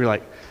a place where you're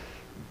like,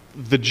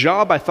 the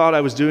job I thought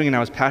I was doing and I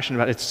was passionate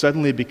about, it's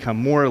suddenly become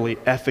morally,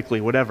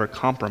 ethically, whatever,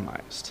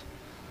 compromised.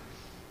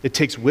 It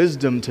takes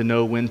wisdom to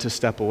know when to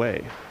step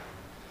away.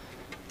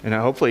 And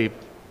hopefully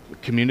a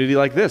community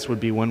like this would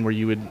be one where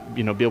you would,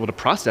 be able to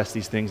process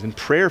these things and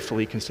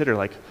prayerfully consider,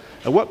 like,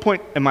 at what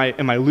point am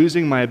I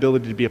losing my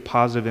ability to be a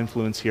positive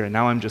influence here, and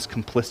now I'm just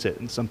complicit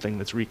in something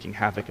that's wreaking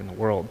havoc in the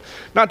world?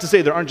 Not to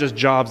say there aren't just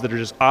jobs that are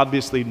just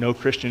obviously no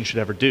Christian should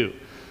ever do.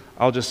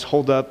 I'll just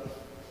hold up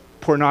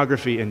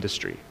pornography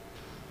industry.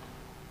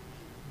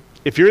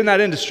 If you're in that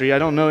industry, I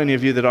don't know any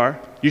of you that are,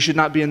 you should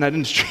not be in that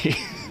industry.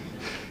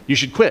 You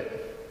should quit.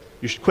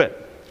 You should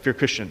quit if you're a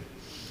Christian.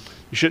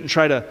 You shouldn't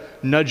try to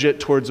nudge it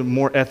towards a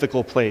more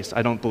ethical place,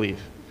 I don't believe.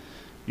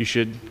 You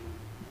should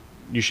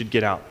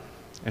get out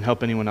and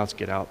help anyone else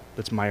get out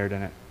that's mired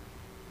in it.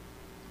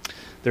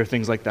 There are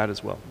things like that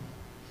as well.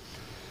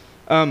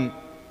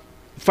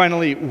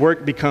 Finally,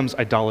 work becomes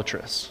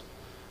idolatrous.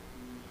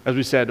 As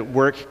we said,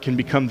 work can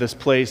become this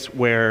place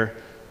where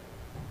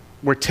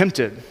we're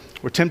tempted.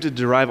 We're tempted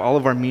to derive all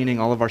of our meaning,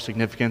 all of our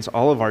significance,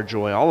 all of our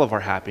joy, all of our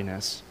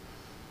happiness,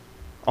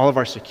 all of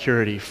our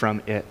security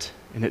from it.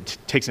 And it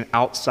takes an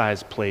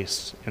outsized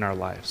place in our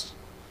lives.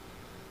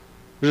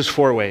 There's just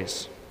 4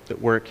 ways that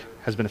work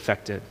has been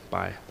affected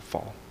by the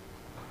fall.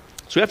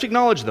 So we have to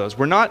acknowledge those.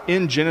 We're not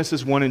in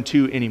Genesis 1 and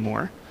 2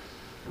 anymore.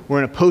 We're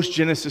in a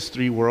post-Genesis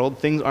 3 world.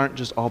 Things aren't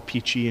just all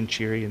peachy and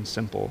cheery and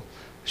simple.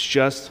 It's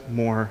just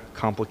more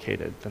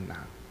complicated than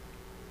that.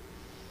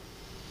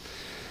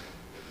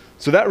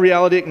 So that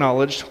reality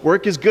acknowledged,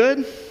 work is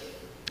good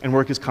and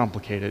work is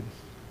complicated.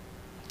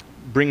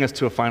 Bring us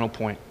to a final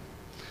point,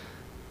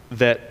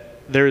 that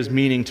there is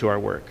meaning to our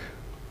work.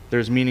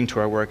 There's meaning to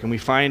our work, and we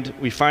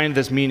find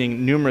this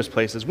meaning numerous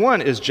places.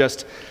 One is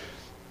just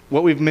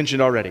what we've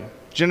mentioned already.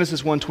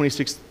 Genesis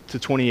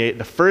 1:26-28,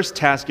 the first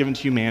task given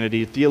to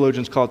humanity,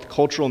 theologians call it the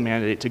cultural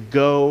mandate, to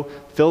go,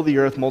 fill the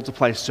earth,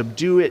 multiply,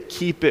 subdue it,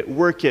 keep it,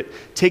 work it,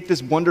 take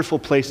this wonderful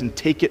place and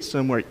take it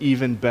somewhere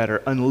even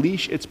better,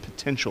 unleash its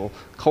potential,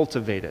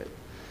 cultivate it.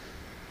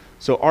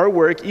 So our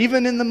work,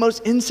 even in the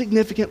most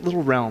insignificant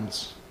little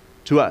realms,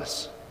 to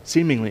us,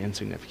 seemingly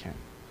insignificant,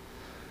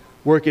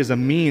 work is a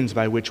means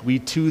by which we,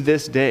 to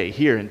this day,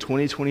 here in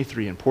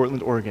 2023 in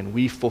Portland, Oregon,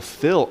 we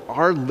fulfill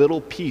our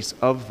little piece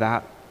of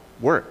that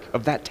work,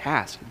 of that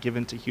task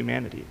given to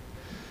humanity.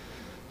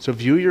 So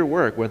view your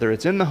work, whether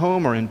it's in the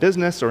home or in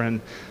business or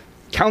in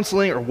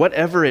counseling or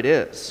whatever it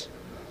is,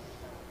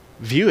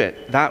 view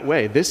it that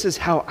way. This is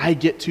how I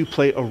get to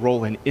play a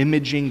role in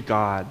imaging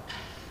God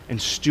and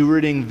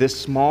stewarding this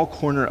small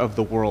corner of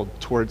the world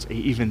towards an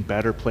even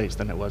better place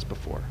than it was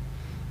before.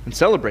 And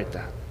celebrate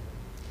that.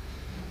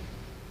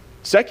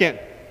 Second,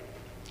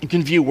 you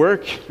can view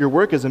your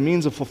work as a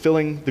means of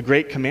fulfilling the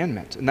great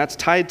commandment, and that's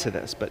tied to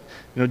this. But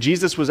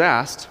Jesus was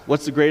asked,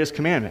 what's the greatest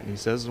commandment? And he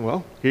says,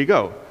 well, here you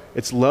go.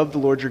 It's love the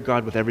Lord your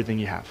God with everything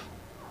you have.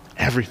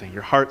 Everything,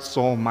 your heart,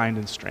 soul, mind,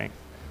 and strength.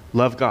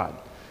 Love God.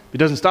 He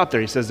doesn't stop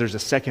there. He says there's a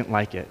second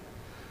like it,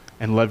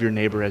 and love your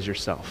neighbor as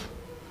yourself.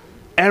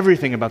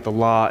 Everything about the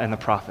law and the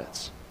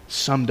prophets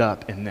summed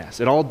up in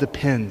this. It all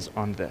depends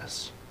on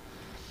this.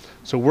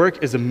 So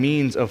work is a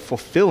means of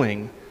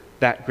fulfilling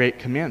that great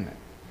commandment.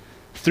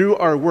 Through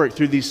our work,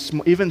 through these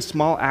even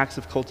small acts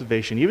of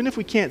cultivation, even if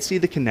we can't see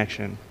the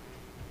connection,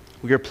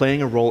 we are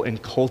playing a role in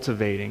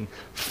cultivating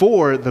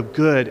for the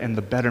good and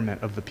the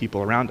betterment of the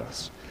people around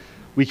us.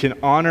 We can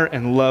honor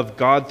and love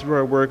God through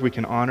our work. We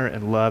can honor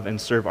and love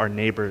and serve our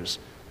neighbors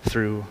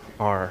through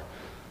our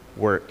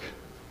work.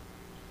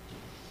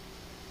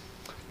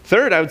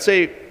 Third, I would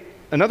say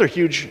another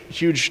huge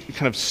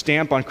kind of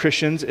stamp on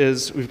Christians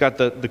is we've got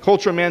the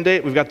cultural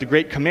mandate, we've got the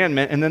great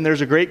commandment, and then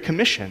there's a great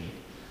commission.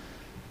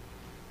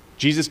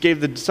 Jesus gave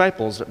the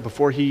disciples,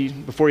 before he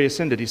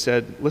ascended, he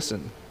said,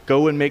 listen,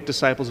 go and make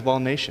disciples of all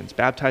nations,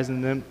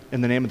 baptizing them in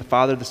the name of the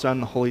Father, the Son,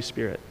 and the Holy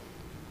Spirit.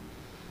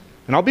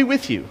 And I'll be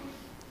with you.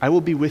 I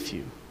will be with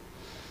you.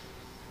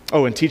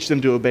 Oh, and teach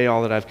them to obey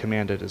all that I've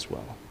commanded as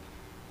well.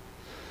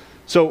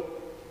 So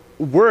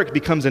work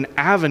becomes an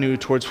avenue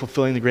towards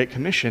fulfilling the Great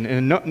Commission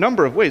in a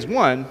number of ways.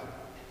 One,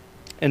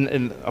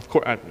 and of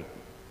course,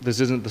 this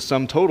isn't the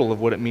sum total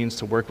of what it means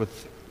to work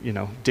with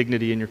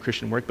dignity in your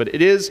Christian work, but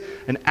it is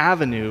an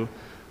avenue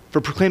for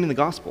proclaiming the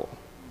gospel.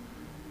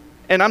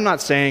 And I'm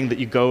not saying that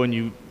you go and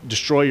you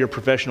destroy your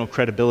professional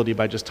credibility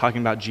by just talking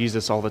about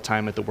Jesus all the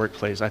time at the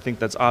workplace. I think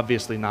that's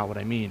obviously not what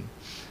I mean.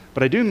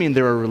 But I do mean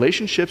there are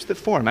relationships that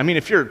form. I mean,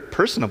 if you're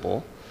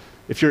personable,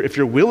 if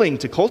you're willing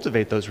to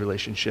cultivate those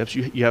relationships,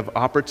 you have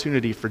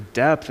opportunity for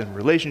depth and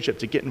relationship,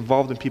 to get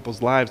involved in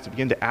people's lives, to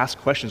begin to ask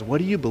questions. What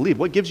do you believe?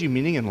 What gives you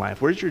meaning in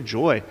life? Where's your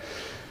joy?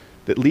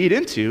 That lead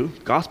into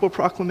gospel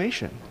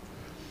proclamation.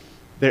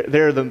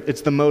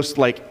 It's the most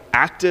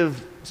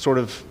active sort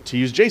of, to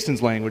use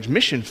Jason's language,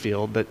 mission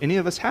field that any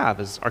of us have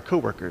as our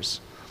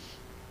coworkers.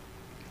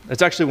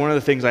 That's actually one of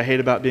the things I hate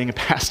about being a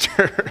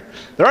pastor.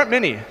 There aren't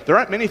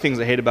many things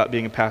I hate about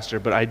being a pastor,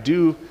 but I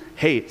do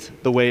hate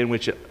the way in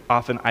which it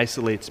often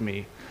isolates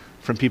me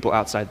from people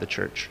outside the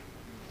church.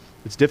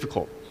 It's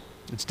difficult.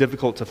 It's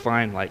difficult to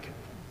find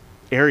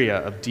area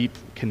of deep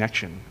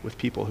connection with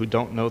people who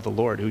don't know the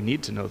Lord, who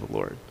need to know the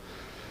Lord.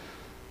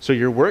 So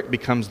your work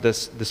becomes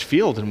this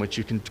field in which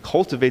you can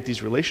cultivate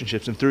these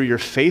relationships, and through your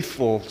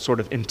faithful, sort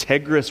of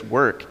integrous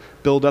work,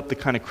 build up the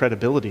kind of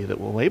credibility that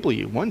will enable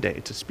you one day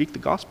to speak the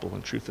gospel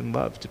in truth and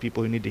love to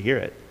people who need to hear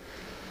it.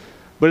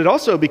 But it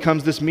also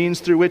becomes this means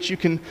through which you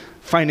can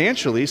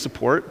financially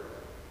support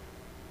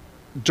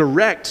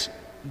direct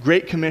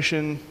Great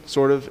Commission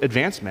sort of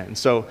advancement. And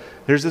so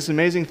there's this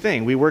amazing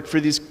thing. We work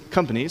for these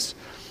companies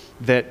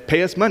that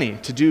pay us money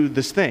to do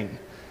this thing.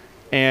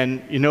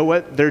 And you know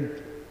what?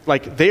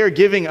 They are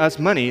giving us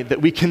money that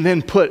we can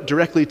then put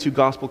directly to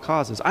gospel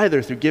causes,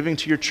 either through giving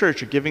to your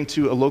church or giving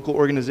to a local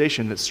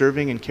organization that's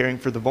serving and caring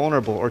for the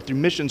vulnerable, or through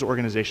missions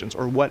organizations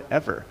or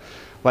whatever.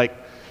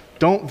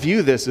 Don't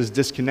view this as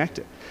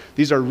disconnected.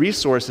 These are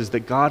resources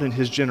that God in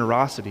his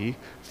generosity,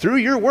 through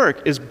your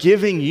work, is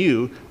giving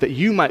you that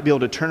you might be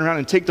able to turn around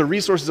and take the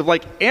resources of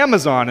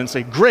Amazon and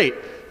say, great,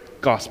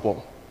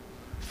 gospel.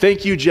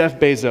 Thank you, Jeff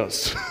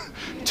Bezos,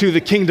 to the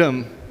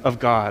kingdom of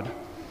God.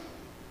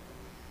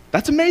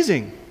 That's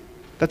amazing.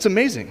 That's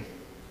amazing.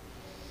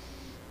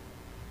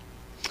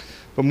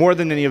 But more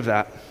than any of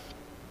that,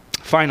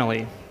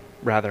 finally,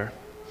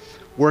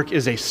 work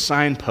is a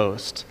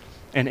signpost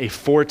and a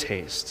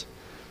foretaste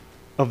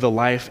of the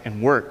life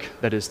and work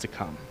that is to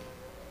come.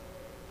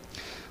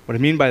 What I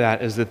mean by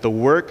that is that the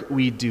work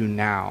we do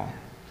now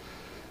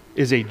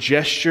is a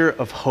gesture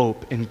of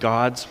hope in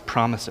God's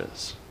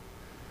promises.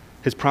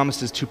 His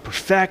promises to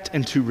perfect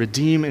and to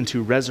redeem and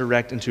to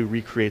resurrect and to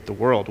recreate the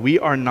world. We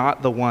are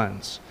not the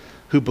ones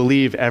who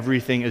believe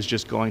everything is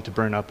just going to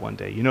burn up one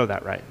day. You know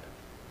that, right?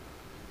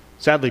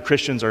 Sadly,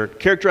 Christians are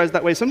characterized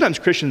that way. Sometimes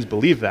Christians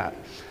believe that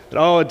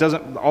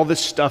all this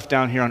stuff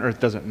down here on earth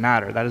doesn't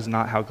matter. That is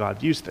not how God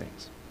views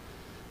things.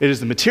 It is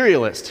the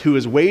materialist who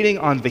is waiting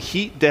on the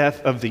heat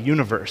death of the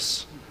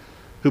universe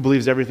who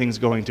believes everything's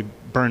going to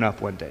burn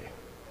up one day.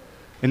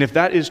 And if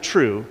that is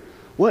true,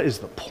 what is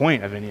the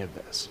point of any of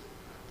this?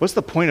 What's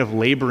the point of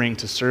laboring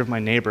to serve my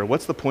neighbor?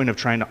 What's the point of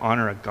trying to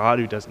honor a God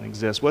who doesn't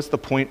exist? What's the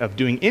point of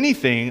doing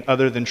anything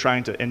other than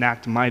trying to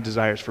enact my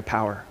desires for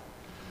power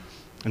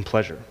and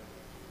pleasure?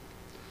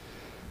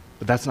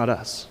 But that's not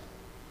us.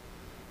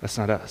 That's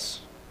not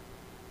us.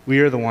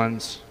 We are the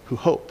ones who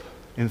hope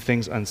in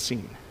things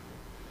unseen.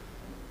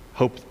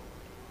 Hope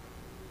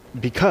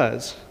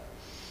because,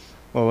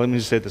 let me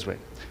just say it this way.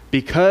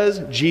 Because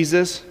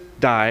Jesus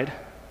died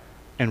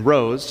and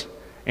rose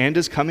and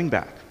is coming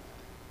back,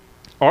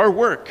 our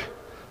work,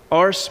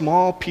 our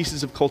small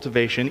pieces of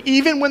cultivation,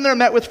 even when they're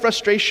met with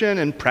frustration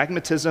and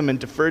pragmatism and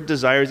deferred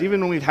desires,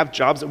 even when we have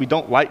jobs that we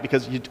don't like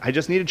because I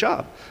just need a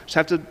job, I just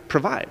have to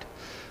provide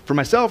for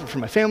myself or for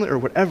my family or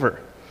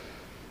whatever.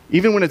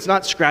 Even when it's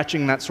not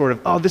scratching that sort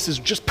of, this is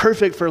just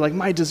perfect for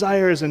my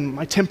desires and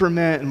my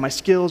temperament and my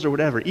skills or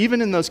whatever.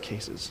 Even in those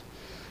cases,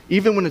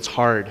 even when it's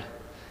hard,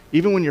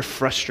 even when you're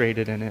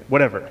frustrated in it,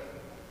 whatever.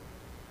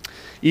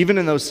 Even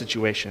in those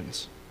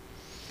situations,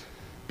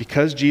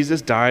 because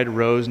Jesus died,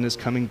 rose, and is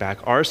coming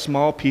back, our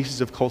small pieces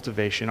of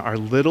cultivation are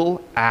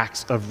little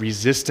acts of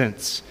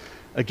resistance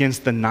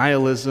against the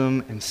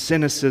nihilism and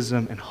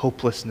cynicism and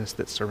hopelessness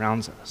that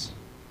surrounds us.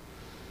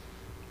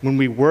 When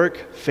we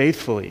work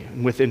faithfully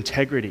and with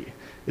integrity,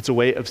 it's a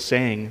way of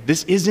saying,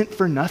 this isn't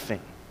for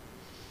nothing.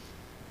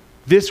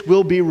 This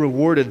will be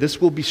rewarded. This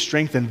will be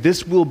strengthened.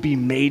 This will be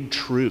made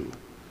true,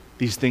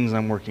 these things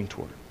I'm working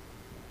toward.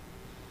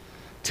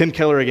 Tim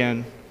Keller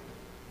again,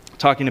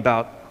 talking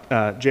about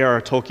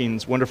J.R.R.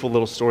 Tolkien's wonderful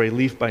little story,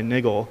 Leaf by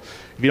Niggle.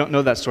 If you don't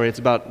know that story, it's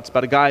about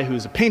a guy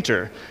who's a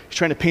painter. He's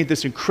trying to paint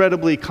this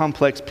incredibly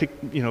complex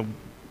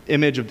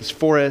image of this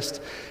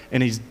forest,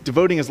 and he's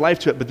devoting his life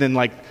to it, but then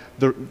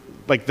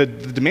the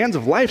demands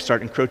of life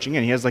start encroaching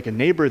in. He has a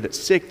neighbor that's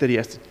sick that he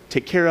has to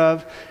take care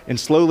of, and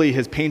slowly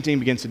his painting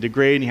begins to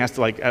degrade, and he has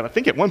to I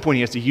think at one point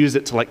he has to use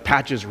it to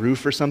patch his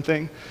roof or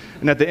something.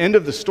 And at the end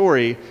of the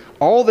story,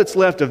 all that's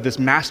left of this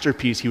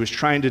masterpiece he was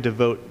trying to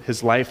devote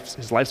his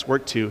life's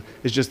work to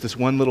is just this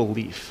one little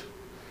leaf.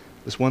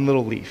 This one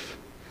little leaf.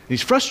 And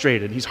he's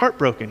frustrated, he's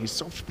heartbroken,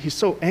 he's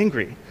so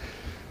angry.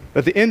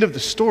 At the end of the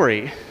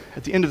story,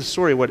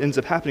 what ends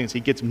up happening is he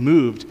gets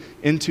moved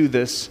into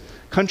this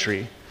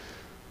country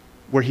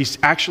where he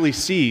actually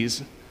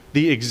sees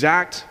the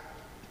exact,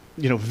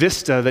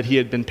 vista that he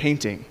had been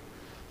painting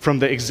from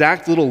the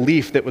exact little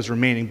leaf that was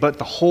remaining, but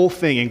the whole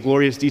thing in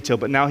glorious detail.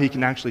 But now he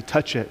can actually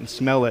touch it and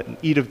smell it and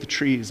eat of the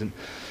trees, and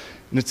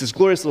it's this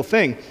glorious little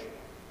thing.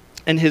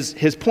 And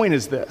his point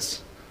is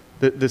this: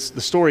 the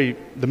story,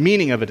 the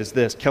meaning of it is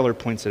this. Keller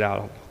points it out.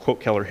 I'll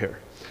quote Keller here.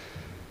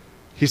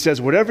 He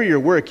says, "Whatever your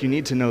work, you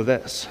need to know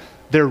this: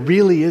 there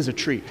really is a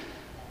tree.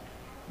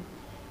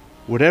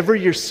 Whatever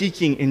you're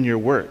seeking in your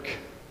work,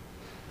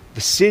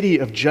 the city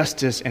of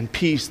justice and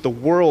peace, the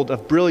world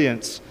of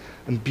brilliance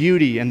and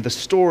beauty and the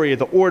story,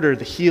 the order,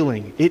 the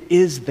healing, it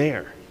is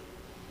there.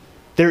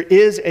 There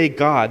is a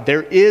God.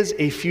 There is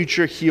a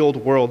future healed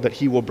world that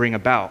he will bring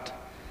about.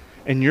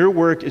 And your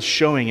work is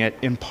showing it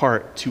in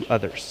part to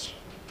others.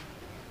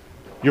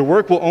 Your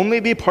work will only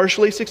be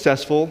partially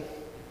successful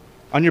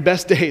on your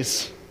best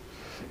days.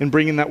 in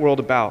bringing that world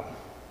about.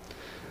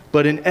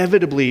 But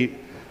inevitably,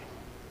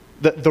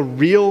 the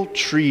real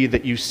tree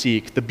that you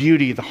seek, the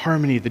beauty, the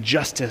harmony, the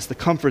justice, the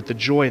comfort, the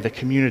joy, the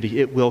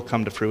community, it will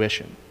come to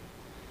fruition.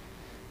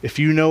 If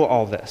you know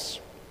all this,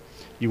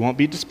 you won't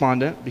be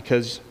despondent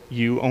because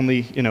you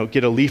only,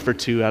 get a leaf or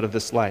two out of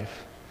this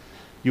life.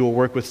 You will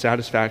work with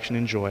satisfaction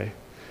and joy.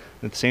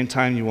 And at the same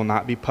time, you will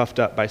not be puffed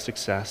up by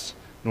success,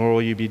 nor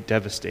will you be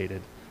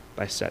devastated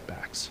by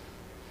setbacks.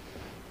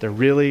 There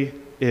really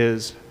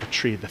is a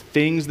tree. The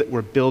things that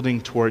we're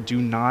building toward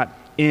do not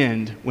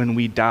end when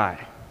we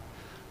die,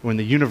 when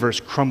the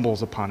universe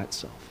crumbles upon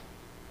itself.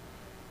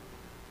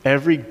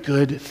 Every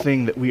good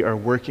thing that we are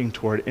working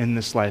toward in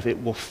this life,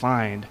 it will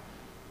find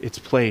its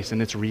place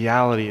and its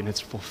reality and its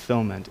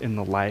fulfillment in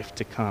the life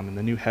to come, in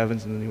the new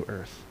heavens and the new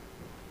earth.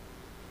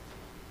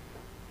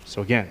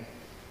 So again,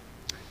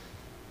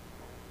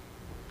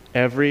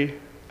 every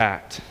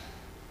act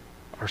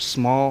are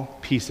small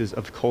pieces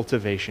of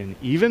cultivation,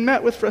 even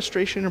met with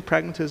frustration or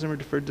pragmatism or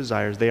deferred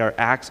desires. They are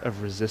acts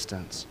of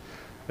resistance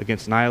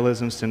against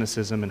nihilism,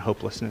 cynicism, and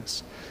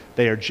hopelessness.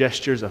 They are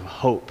gestures of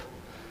hope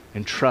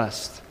and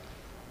trust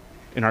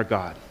in our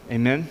God.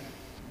 Amen?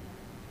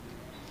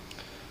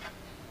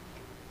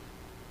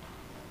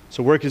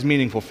 So work is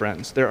meaningful,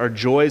 friends. There are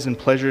joys and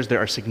pleasures. There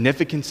are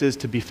significances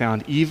to be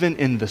found even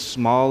in the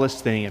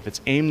smallest thing. If it's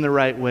aimed the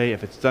right way,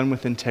 if it's done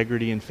with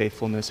integrity and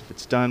faithfulness, if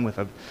it's done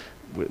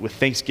with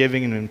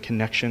thanksgiving and in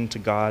connection to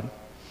God,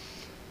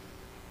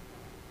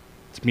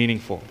 it's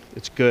meaningful.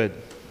 It's good.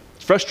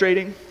 It's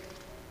frustrating,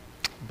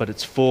 but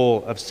it's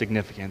full of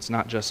significance,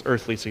 not just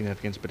earthly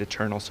significance, but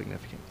eternal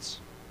significance.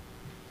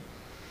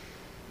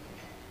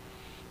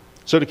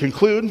 So to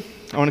conclude,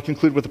 I want to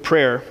conclude with a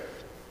prayer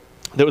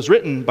that was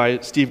written by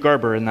Steve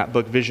Garber in that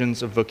book,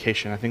 Visions of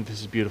Vocation. I think this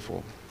is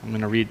beautiful. I'm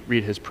going to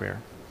read his prayer.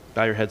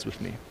 Bow your heads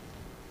with me. It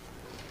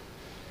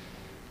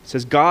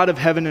says, God of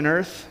heaven and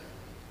earth,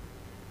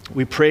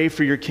 we pray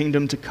for your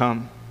kingdom to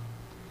come,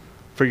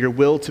 for your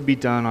will to be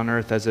done on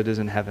earth as it is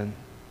in heaven.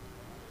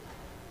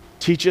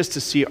 Teach us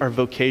to see our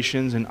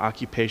vocations and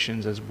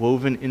occupations as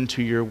woven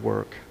into your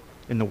work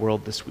in the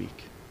world this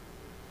week.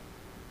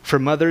 For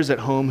mothers at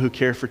home who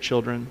care for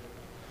children,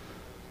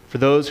 for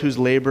those whose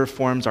labor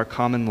forms our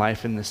common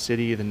life in the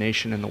city, the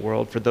nation, and the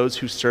world, for those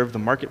who serve the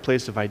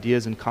marketplace of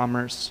ideas and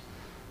commerce,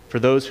 for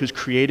those whose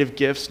creative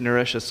gifts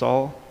nourish us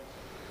all,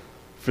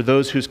 for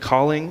those whose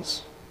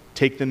callings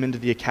take them into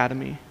the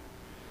academy,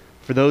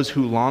 for those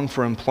who long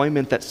for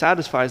employment that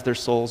satisfies their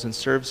souls and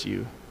serves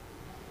you.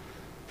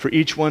 For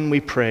each one we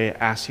pray,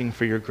 asking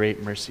for your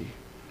great mercy.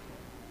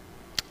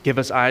 Give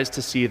us eyes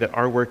to see that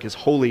our work is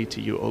holy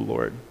to you, O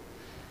Lord,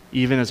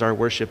 even as our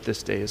worship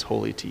this day is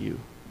holy to you.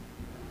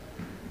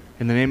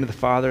 In the name of the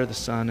Father, the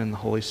Son, and the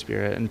Holy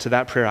Spirit. And to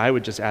that prayer, I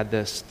would just add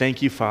this.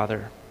 Thank you,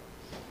 Father,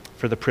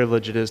 for the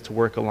privilege it is to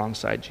work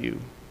alongside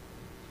you.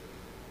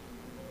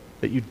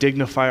 That you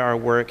dignify our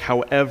work,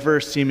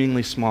 however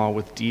seemingly small,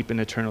 with deep and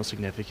eternal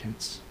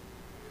significance.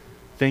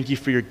 Thank you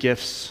for your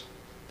gifts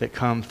that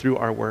come through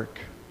our work,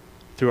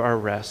 through our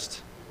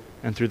rest,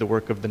 and through the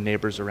work of the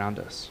neighbors around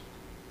us.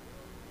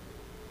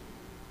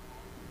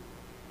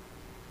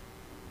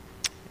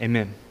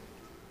 Amen.